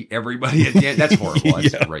they eat everybody at the end. That's horrible.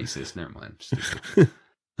 That's racist. Never mind.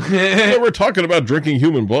 Yeah, we're talking about drinking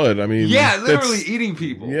human blood. I mean, yeah, literally eating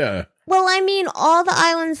people. Yeah. Well, I mean, all the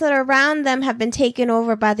islands that are around them have been taken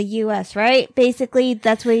over by the U.S., right? Basically,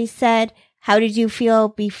 that's what he said. How did you feel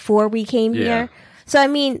before we came here? So, I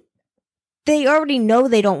mean, they already know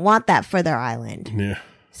they don't want that for their island. Yeah.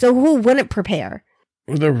 So who wouldn't prepare?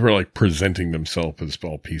 Well, they were like presenting themselves as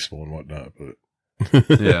all peaceful and whatnot, but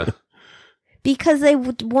Yeah. Because they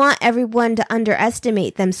would want everyone to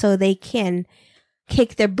underestimate them so they can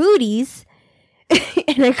kick their booties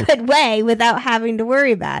in a good way without having to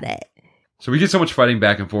worry about it. So we get so much fighting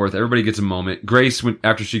back and forth. Everybody gets a moment. Grace,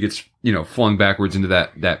 after she gets, flung backwards into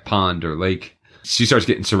that pond or lake, she starts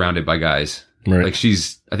getting surrounded by guys. Right. Like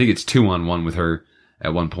I think it's 2-on-1 with her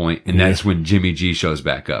at one point, and that's when Jimmy G shows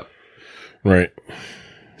back up. Right.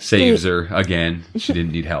 Saves her again. She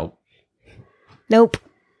didn't need help. Nope.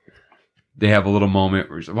 They have a little moment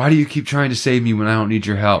where he's like, why do you keep trying to save me when I don't need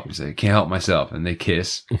your help? He's like, I can't help myself. And they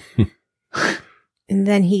kiss. And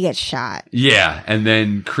then he gets shot. Yeah. And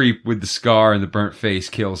then Creep with the scar and the burnt face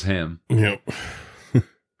kills him. Yep.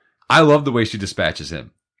 I love the way she dispatches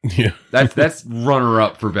him. Yeah. That's runner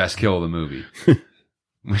up for best kill of the movie.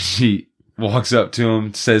 When she walks up to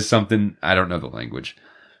him, says something, I don't know the language,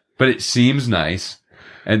 but it seems nice.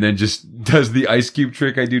 And then just does the ice cube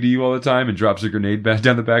trick I do to you all the time and drops a grenade back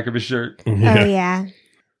down the back of his shirt. Oh, yeah.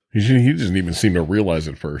 He doesn't even seem to realize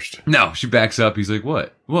it first. No, she backs up. He's like,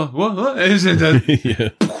 what? What? Isn't that?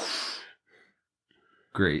 Yeah.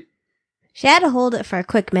 Great. She had to hold it for a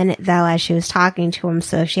quick minute, though, as she was talking to him,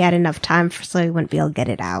 so she had enough time so he wouldn't be able to get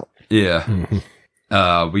it out. Yeah.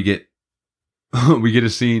 Mhm. We get a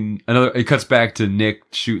scene, it cuts back to Nick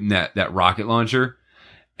shooting that rocket launcher.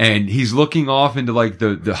 And he's looking off into like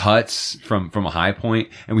the huts from a high point,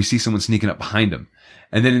 and we see someone sneaking up behind him.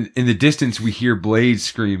 And then in the distance, we hear Blade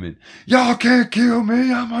screaming, "Y'all can't kill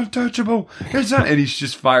me! I'm untouchable!" And he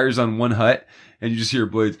just fires on one hut, and you just hear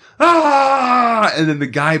Blade, "Ah!" And then the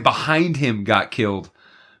guy behind him got killed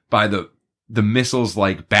by the missile's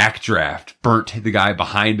like backdraft, burnt the guy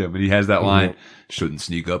behind him, and he has that line, "Shouldn't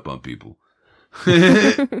sneak up on people."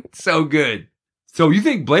 So good. So you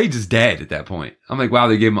think Blades is dead at that point? I'm like, wow,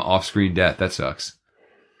 they gave him an off-screen death. That sucks.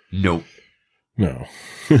 Nope. No.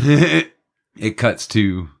 It cuts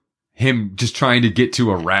to him just trying to get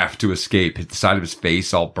to a raft to escape. The side of his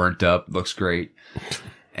face all burnt up. Looks great.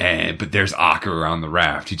 But there's Aker on the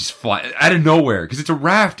raft. He just flies out of nowhere because it's a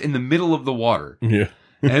raft in the middle of the water. Yeah.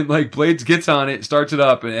 And like Blades gets on it, starts it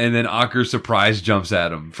up, and then Aker surprise jumps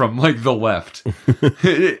at him from like the left.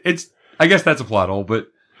 I guess that's a plot hole, but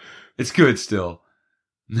it's good still.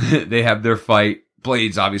 They have their fight.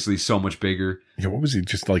 Blade's obviously so much bigger. Yeah, what was he,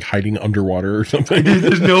 just like hiding underwater or something?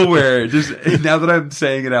 There's nowhere. Now that I'm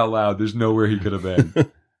saying it out loud, there's nowhere he could have been.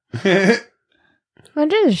 I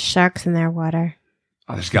wonder if there's sharks in their water.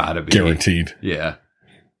 Oh, there's gotta be. Guaranteed. Yeah.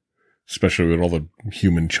 Especially with all the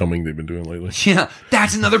human chumming they've been doing lately. Yeah.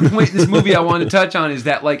 That's another point in this movie I want to touch on is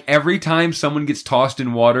that like every time someone gets tossed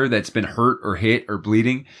in water that's been hurt or hit or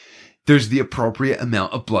bleeding, there's the appropriate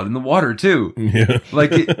amount of blood in the water too. Yeah.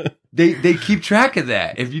 Like they keep track of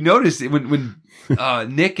that. If you notice when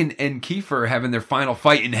Nick and Kiefer are having their final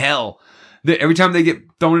fight in hell, every time they get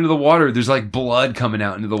thrown into the water, there's like blood coming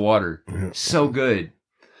out into the water. So good.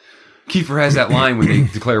 Kiefer has that line when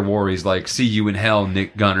they declare war. He's like, "See you in hell,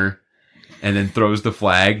 Nick Gunner," and then throws the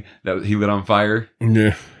flag that he lit on fire.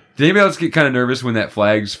 Yeah. Did anybody else get kind of nervous when that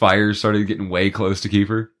flag's fire started getting way close to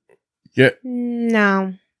Kiefer? Yeah.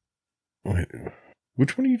 No. Wait,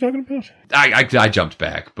 which one are you talking about? I jumped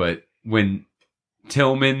back, but when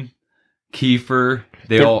Tillman Kiefer.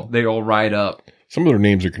 They all ride up. Some of their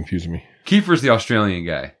names are confusing me. Kiefer's the Australian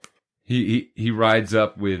guy. He rides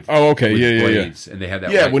up with okay, with yeah, Blades, and they have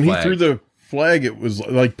that. Yeah, white when flag. he threw the flag, it was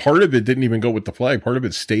like part of it didn't even go with the flag. Part of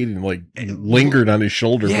it stayed and like lingered on his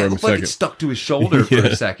shoulder yeah, for it a looked second. like it stuck to his shoulder for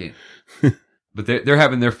a second. But they're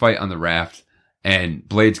having their fight on the raft, and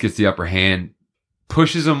Blades gets the upper hand,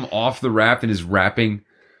 pushes him off the raft, and is wrapping,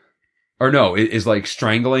 or no, is like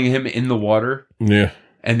strangling him in the water. Yeah,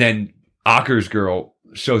 And then Akker's girl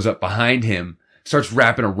shows up behind him, starts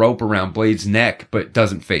wrapping a rope around Blades' neck, but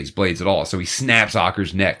doesn't phase Blades at all. So he snaps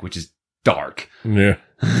Akker's neck, which is dark. yeah.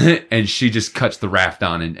 And she just cuts the raft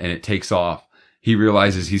on and it takes off. He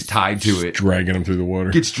realizes he's tied to it, Dragging him through the water.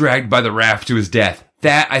 gets dragged by the raft to his death.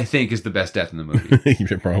 That, I think, is the best death in the movie.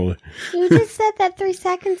 Yeah, probably. You just said that 3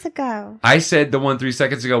 seconds ago. I said the one 3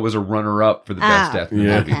 seconds ago was a runner-up for the best death in the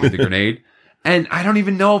Yeah. movie with the grenade. And I don't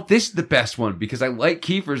even know if this is the best one because I like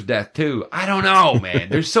Kiefer's death too. I don't know, man.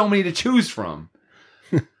 There's so many to choose from.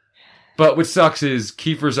 But what sucks is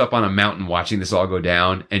Kiefer's up on a mountain watching this all go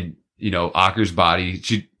down, and Akker's body.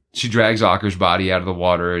 She drags Akker's body out of the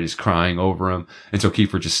water and is crying over him, and so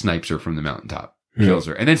Kiefer just snipes her from the mountaintop, kills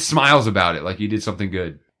her, and then smiles about it like he did something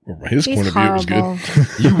good. Well, from his He's point of view, it was horrible.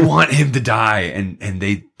 good. You want him to die, and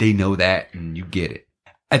they know that, and you get it.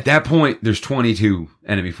 At that point, there's 22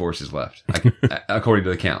 enemy forces left, according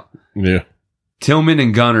to the count. Yeah, Tillman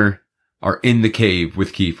and Gunner are in the cave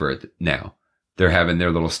with Kiefer now. They're having their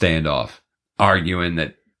little standoff, arguing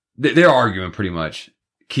that they're arguing pretty much.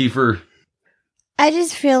 Kiefer, I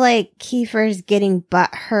just feel like Kiefer's getting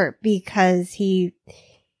butt hurt because he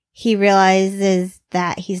realizes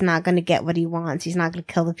that he's not going to get what he wants. He's not going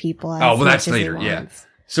to kill the people. Oh, well, that's later, yeah.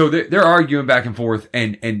 So they're arguing back and forth,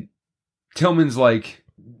 and Tillman's like,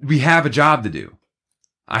 "We have a job to do.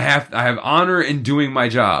 I have honor in doing my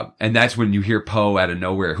job." And that's when you hear Poe out of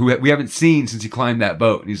nowhere, who we haven't seen since he climbed that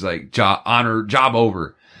boat. And he's like, job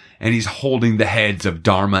over. And he's holding the heads of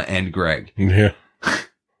Dharma and Greg. yeah,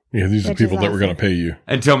 yeah. These are Which people is that were going awesome. to pay you.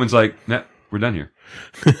 And Tillman's like, "Nah, we're done here.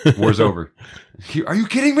 War's over." Are you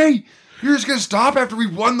kidding me? You're just going to stop after we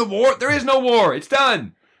won the war? There is no war. It's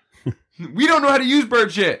done. We don't know how to use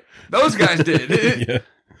bird shit. Those guys did.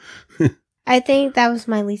 Yeah, I think that was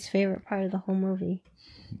my least favorite part of the whole movie.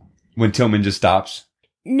 When Tillman just stops.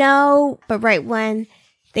 No, but right when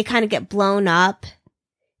they kind of get blown up,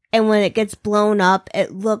 and when it gets blown up,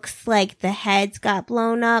 it looks like the heads got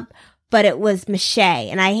blown up, but it was mache,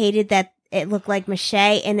 and I hated that it looked like mache,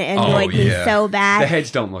 and it annoyed me so The bad.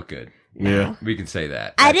 heads don't look good. yeah. We can say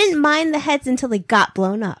that. I That's- didn't mind the heads until they got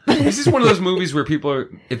blown up. This is one of those movies where people are,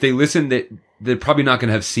 if they listen, they're probably not going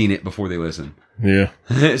to have seen it before they listen. Yeah.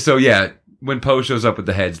 So yeah, when Poe shows up with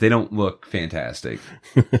the heads, they don't look fantastic.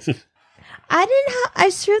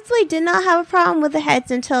 I truthfully did not have a problem with the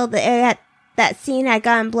heads until that scene had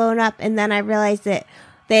gotten blown up, and then I realized that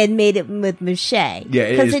they had made it with mache. Yeah,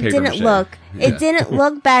 it because is it paper didn't mache. look Yeah. it didn't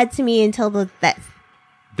look bad to me until that.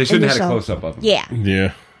 They shouldn't have had a Initial. close up of him. Yeah,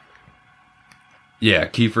 Yeah. Yeah,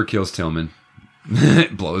 Kiefer kills Tillman,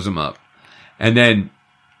 blows him up, and then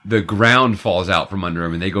the ground falls out from under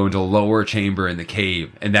him, and they go into a lower chamber in the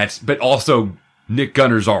cave, but also Nick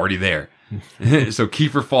Gunner's already there. So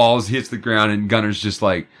Kiefer falls, hits the ground, and Gunner's just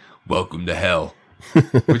like, "Welcome to hell,"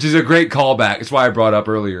 which is a great callback. It's why I brought up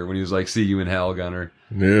earlier when he was like, "See you in hell, Gunner."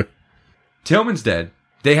 Yeah. Tillman's dead.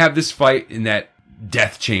 They have this fight in that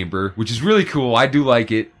death chamber, which is really cool. I do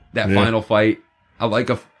like it. That Yeah. final fight. I like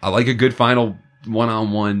a good final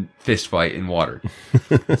one-on-one fist fight in water.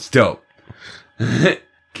 It's dope.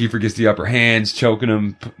 Kiefer gets the upper hands, choking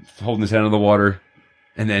him, holding his head under the water.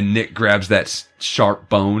 And then Nick grabs that sharp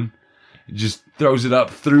bone, just throws it up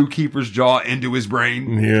through Kiefer's jaw into his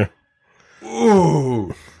brain. Yeah.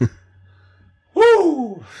 Ooh.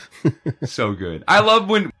 Woo. So good. I love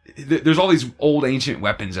when there's all these old ancient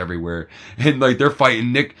weapons everywhere, and like they're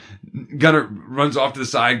fighting. Gunner runs off to the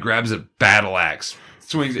side, grabs a battle axe,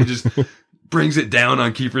 swings it, just brings it down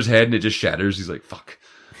on Kiefer's head, and it just shatters. He's like, "Fuck."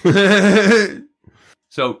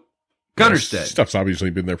 So Gunner's dead. Stuff's obviously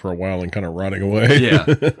been there for a while and kind of rotting away. Yeah.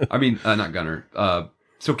 I mean, not Gunner.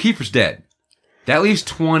 So Kiefer's dead. That leaves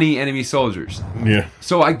 20 enemy soldiers. Yeah.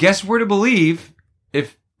 So I guess we're to believe,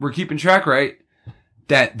 if we're keeping track right,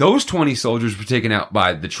 that those 20 soldiers were taken out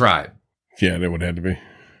by the tribe. Yeah, that would have to be.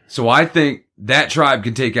 So I think that tribe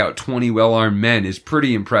can take out 20 well-armed men is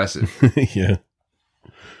pretty impressive. Yeah.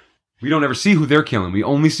 We don't ever see who they're killing. We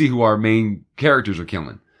only see who our main characters are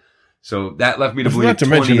killing. So that left me to believe Not to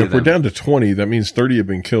 20 mention, of if we're them. down to 20, that means 30 have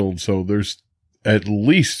been killed. So there's at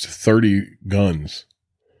least 30 guns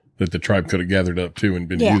that the tribe could have gathered up too and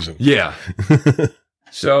been Yeah. using. Yeah.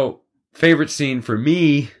 So favorite scene for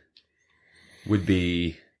me would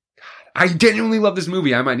be... God, I genuinely love this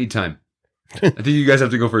movie. I might need time. I think you guys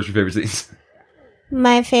have to go first for favorite scenes.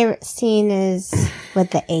 My favorite scene is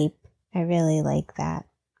with the ape. I really like that.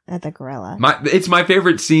 The gorilla. It's my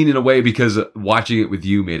favorite scene in a way because watching it with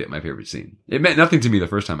you made it my favorite scene. It meant nothing to me the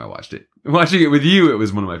first time I watched it. Watching it with you, it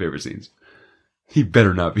was one of my favorite scenes. He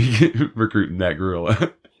better not be recruiting that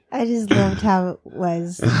gorilla. I just loved how it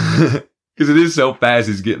was. Because it is so fast,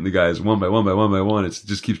 he's getting the guys one by one by one by one. It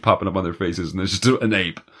just keeps popping up on their faces, and there's just an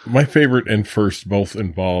ape. My favorite and first both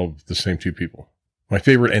involve the same two people. My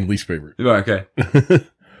favorite and least favorite. Oh, okay.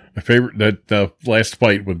 My favorite, that the last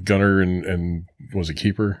fight with Gunner and was it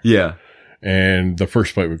Keeper? Yeah. And the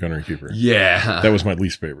first fight with Gunner and Keeper. Yeah. That was my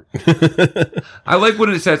least favorite. I like what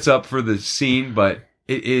it sets up for the scene, but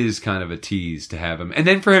it is kind of a tease to have him. And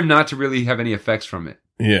then for him not to really have any effects from it.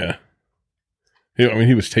 Yeah. I mean,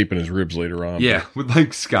 he was taping his ribs later on. Yeah, with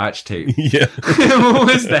like scotch tape. Yeah.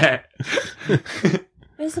 What was that? It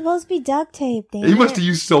was supposed to be duct tape. He must have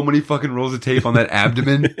used so many fucking rolls of tape on that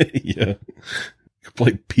abdomen. Yeah. Could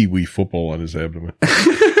play pee-wee football on his abdomen.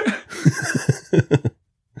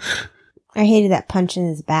 I hated that punch in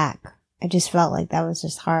his back. I just felt like that was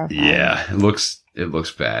just horrifying. Yeah, it looks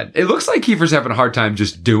bad. It looks like Kiefer's having a hard time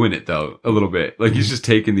just doing it though, a little bit. Like he's just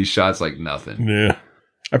taking these shots like nothing. Yeah.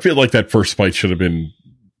 I feel like that first fight should have been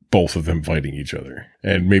both of them fighting each other.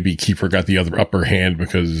 And maybe Kiefer got the other upper hand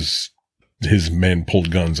because his men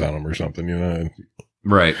pulled guns on him or something, you know?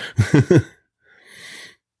 Right.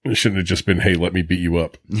 It shouldn't have just been, hey, let me beat you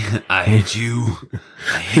up. I hate you.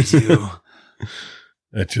 I hate you.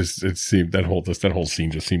 That whole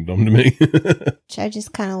scene just seemed dumb to me. Which I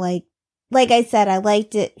just kind of like I said, I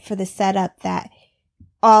liked it for the setup that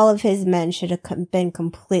all of his men should have been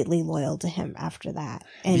completely loyal to him after that.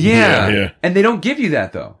 And Yeah. And they don't give you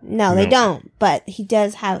that though. No, they don't. But he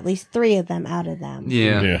does have at least 3 of them out of them.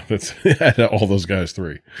 Yeah. Yeah, that's all those guys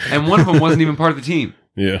 3. And one of them wasn't even part of the team.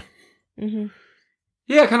 Yeah. Mm-hmm.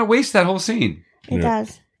 Yeah, it kind of wastes that whole scene. It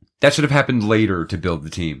does. That should have happened later to build the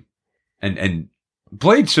team. And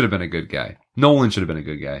Blade should have been a good guy. Nolan should have been a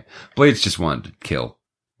good guy. Blades just wanted to kill.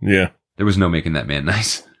 Yeah. There was no making that man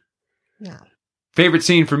nice. No. Favorite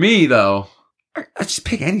scene for me, though, I just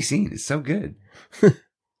pick any scene. It's so good.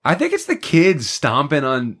 I think it's the kids stomping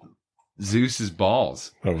on Zeus's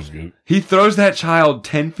balls. That was good. He throws that child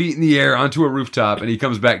 10 feet in the air onto a rooftop, and he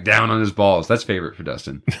comes back down on his balls. That's favorite for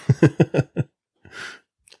Dustin.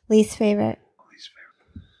 Least favorite?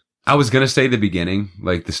 I was going to say the beginning,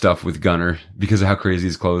 like the stuff with Gunner, because of how crazy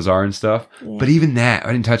his clothes are and stuff. Yeah. But even that,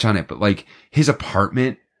 I didn't touch on it, but like his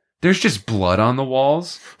apartment, there's just blood on the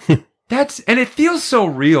walls. And it feels so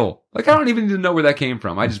real. Like I don't even need to know where that came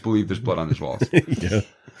from. I just believe there's blood on his walls. Yeah.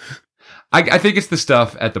 I think it's the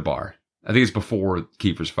stuff at the bar. I think it's before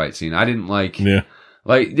Kiefer's fight scene. I didn't I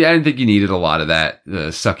didn't think you needed a lot of that. The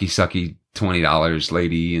sucky $20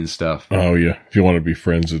 lady and stuff. Oh yeah. If you want to be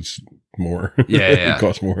friends, it's more. Yeah. It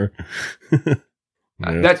costs more. Yeah.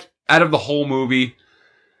 That's out of the whole movie.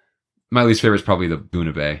 My least favorite is probably the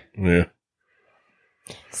Buena Bay. Yeah.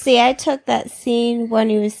 See, I took that scene when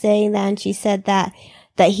he was saying that and she said that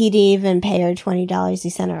he didn't even pay her $20. He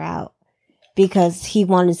sent her out because he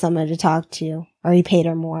wanted someone to talk to, or he paid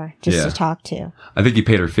her more just to talk to. I think he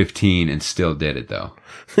paid her $15 and still did it though.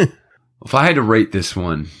 If I had to rate this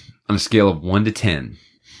one on a scale of 1 to 10,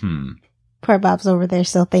 Poor Bob's over there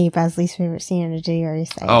still thinking about his least favorite scene. Did you already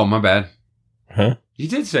say it? Oh, my bad. Huh? You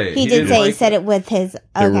did say it. He did say he said it with his.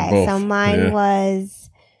 They were Okay, both, so mine was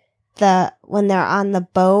when they're on the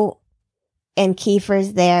boat and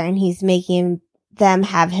Kiefer's there and he's making them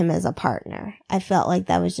have him as a partner. I felt like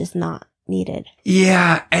that was just not needed.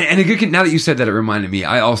 Yeah, and a good. Now that you said that, it reminded me.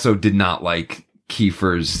 I also did not like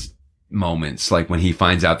Kiefer's moments, like when he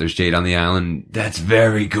finds out there's Jade on the island. That's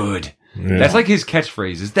very good. Yeah. That's like his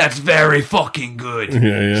catchphrases. That's very fucking good.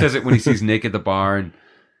 Yeah. He says it when he sees Nick at the bar. And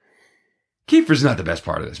Kiefer's not the best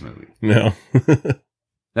part of this movie. No.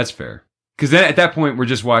 That's fair. Because then at that point, we're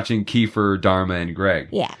just watching Kiefer, Dharma, and Greg.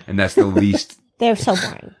 Yeah. And that's the least. They're so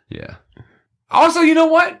boring. Yeah. Also, you know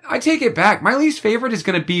what? I take it back. My least favorite is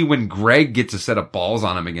going to be when Greg gets a set of balls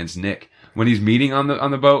on him against Nick when he's meeting on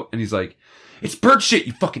the boat, and he's like, "It's bird shit,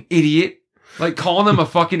 you fucking idiot!" Like calling him a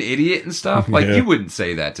fucking idiot and stuff. Like you wouldn't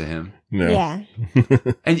say that to him. No. Yeah.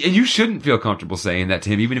 And you shouldn't feel comfortable saying that to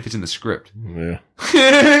him, even if it's in the script. Yeah.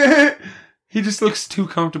 He just looks too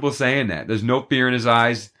comfortable saying that. There's no fear in his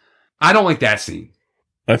eyes. I don't like that scene.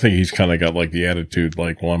 I think he's kind of got like the attitude,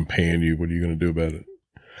 like, "Well, I'm paying you. What are you going to do about it?"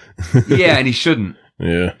 Yeah, and he shouldn't.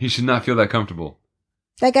 Yeah. He should not feel that comfortable.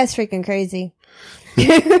 That guy's freaking crazy.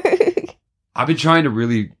 I've been trying to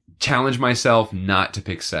really challenge myself not to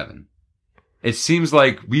pick 7. It seems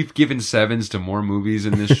like we've given 7s to more movies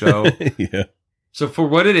in this show. Yeah. So for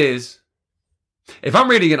what it is, if I'm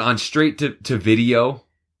rating it on straight to video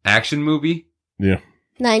action movie, Yeah.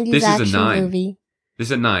 90s This is a action 9. movie. this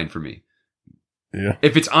is a 9 for me. Yeah.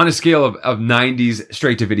 If it's on a scale of 90s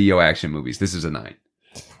straight to video action movies, this is a 9.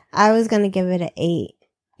 I was going to give it an 8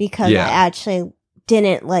 because Yeah. I actually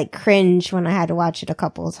didn't like cringe when I had to watch it a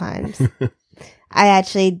couple of times. I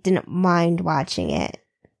actually didn't mind watching it.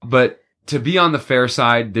 But to be on the fair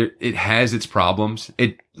side, it has its problems.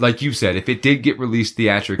 It, like you said, if it did get released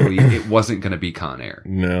theatrically, it wasn't going to be Con Air.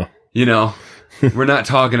 No. You know, we're not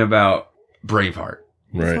talking about Braveheart.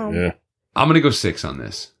 Right. So- Yeah. I'm going to go 6 on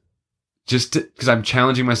this. Just because I'm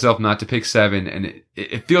challenging myself not to pick 7, and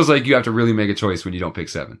it feels like you have to really make a choice when you don't pick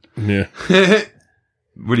 7. Yeah.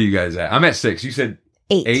 What are you guys at? I'm at 6. You said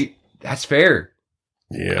 8. 8. That's fair.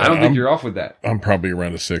 Yeah. I don't think you're off with that. I'm probably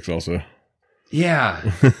around a 6 also. Yeah.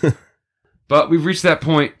 But we've reached that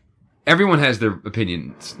point. Everyone has their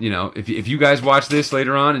opinions. You know, if you guys watch this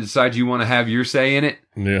later on and decide you want to have your say in it,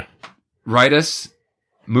 Yeah. write us.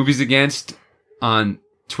 Movies Against on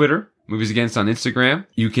Twitter. Movies Against on Instagram.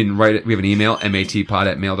 You can write it. We have an email,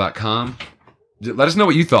 matpod@mail.com. Let us know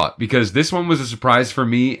what you thought, because this one was a surprise for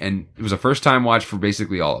me, and it was a first time watch for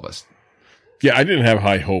basically all of us. Yeah, I didn't have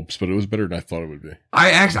high hopes, but it was better than I thought it would be.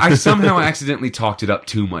 I somehow accidentally talked it up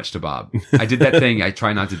too much to Bob. I did that thing I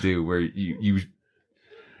try not to do, where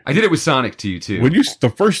I did it with Sonic to you too. When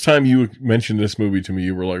the first time you mentioned this movie to me,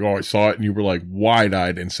 you were like, "Oh, I saw it," and you were like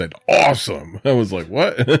wide-eyed and said, "Awesome." I was like,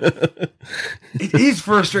 "What?" It is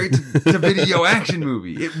for a straight to video action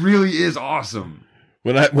movie. It really is awesome.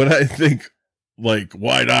 when I think like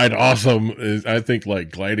wide-eyed awesome, I think like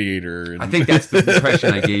Gladiator. And I think that's the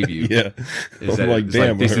impression I gave you. Yeah, Is I'm that like, it's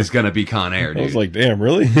damn, this is going to be Con Air, dude. I was like, "Damn,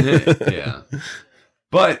 really?" Yeah.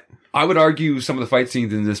 But I would argue some of the fight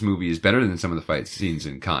scenes in this movie is better than some of the fight scenes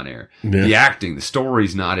in Con Air. Yeah. The acting, the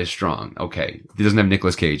story's not as strong. Okay. It doesn't have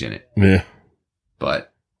Nicolas Cage in it. Yeah,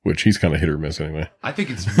 But which he's kind of hit or miss anyway. I think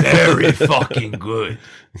it's very fucking good.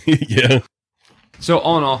 Yeah, So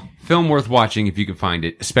all in all, film worth watching if you can find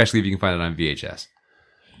it, especially if you can find it on VHS.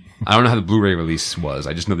 I don't know how the Blu-ray release was.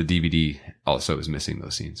 I just know the DVD also is missing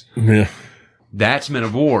those scenes. yeah. That's Men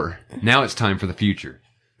of War. Now it's time for the future.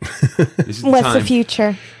 This is the What's time the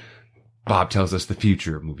future? Bob tells us the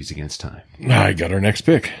future of Movies Against Time. I got our next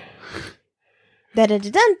pick,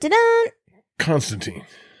 Da-da-da-dun-da-dun. Constantine.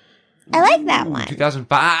 I like that one.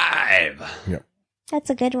 2005. That's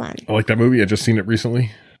a good one. I like that movie. I just seen it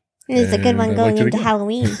recently. It's a good And one I going liked it into again.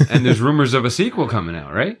 Halloween. And there's rumors of a sequel coming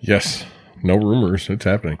out, right? Yes, no rumors. It's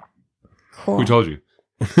happening. Cool. Who told you?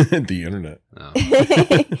 The internet. Oh.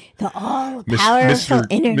 The all-powerful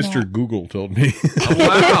internet. Mr. Google told me Oh,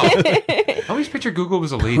 wow. I always picture Google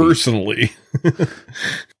was a lady. personally. Yeah,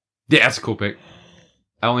 that's a cool pick.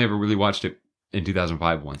 I only ever really watched it in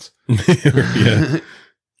 2005 once. Yeah,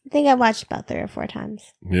 I think I watched about 3 or 4 times.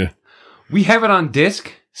 yeah. We have it on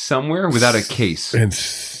disc somewhere without a case. And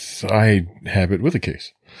I have it with a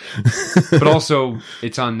case. But also,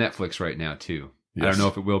 it's on Netflix right now, too. I Yes. don't know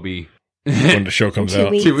if it will be When the show comes 2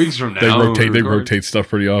 out, weeks. 2 weeks from now. they when we rotate record. stuff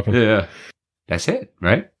pretty often. Yeah. That's it,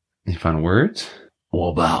 right? Any final words? What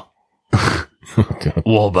about? Oh, God.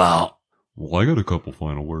 What about? Well, I got a couple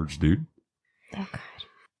final words, dude. Oh, God.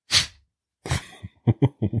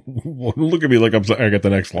 Look at me like I got the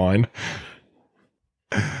next line.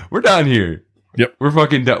 We're done here. Yep. We're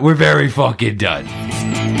fucking done. We're very fucking done.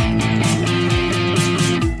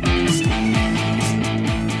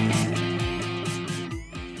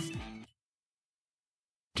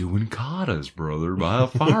 Doing katas, brother, by a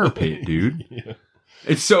fire pit, dude. Yeah.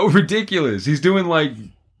 It's so ridiculous. He's doing like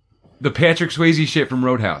the Patrick Swayze shit from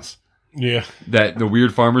Roadhouse Yeah. that the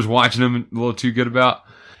weird farmer's watching him a little too good about.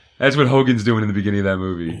 That's what Hogan's doing in the beginning of that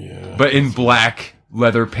movie. Yeah. But in black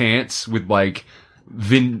leather pants with like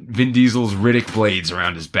Vin Diesel's Riddick blades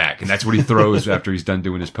around his back. And that's what he throws after he's done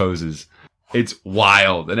doing his poses. It's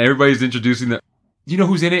wild. And everybody's introducing the, you know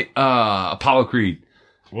who's in it? Apollo Creed.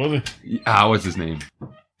 What? What's his name?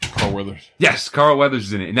 Carl Weathers. Yes, Carl Weathers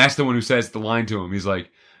is in it. And that's the one who says the line to him. He's like,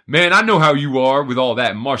 man, I know how you are with all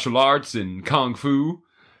that martial arts and kung fu.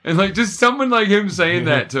 And like just someone like him saying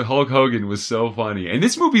that to Hulk Hogan was so funny. And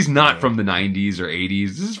this movie's not from the 90s or 80s.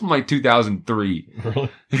 This is from like 2003. Really?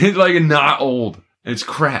 It's like not old. It's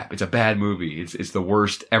crap. It's a bad movie. It's the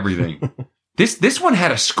worst everything. This one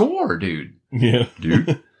had a score, dude. Yeah.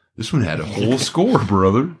 Dude, this one had a whole score,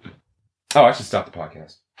 brother. Oh, I should stop the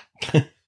podcast.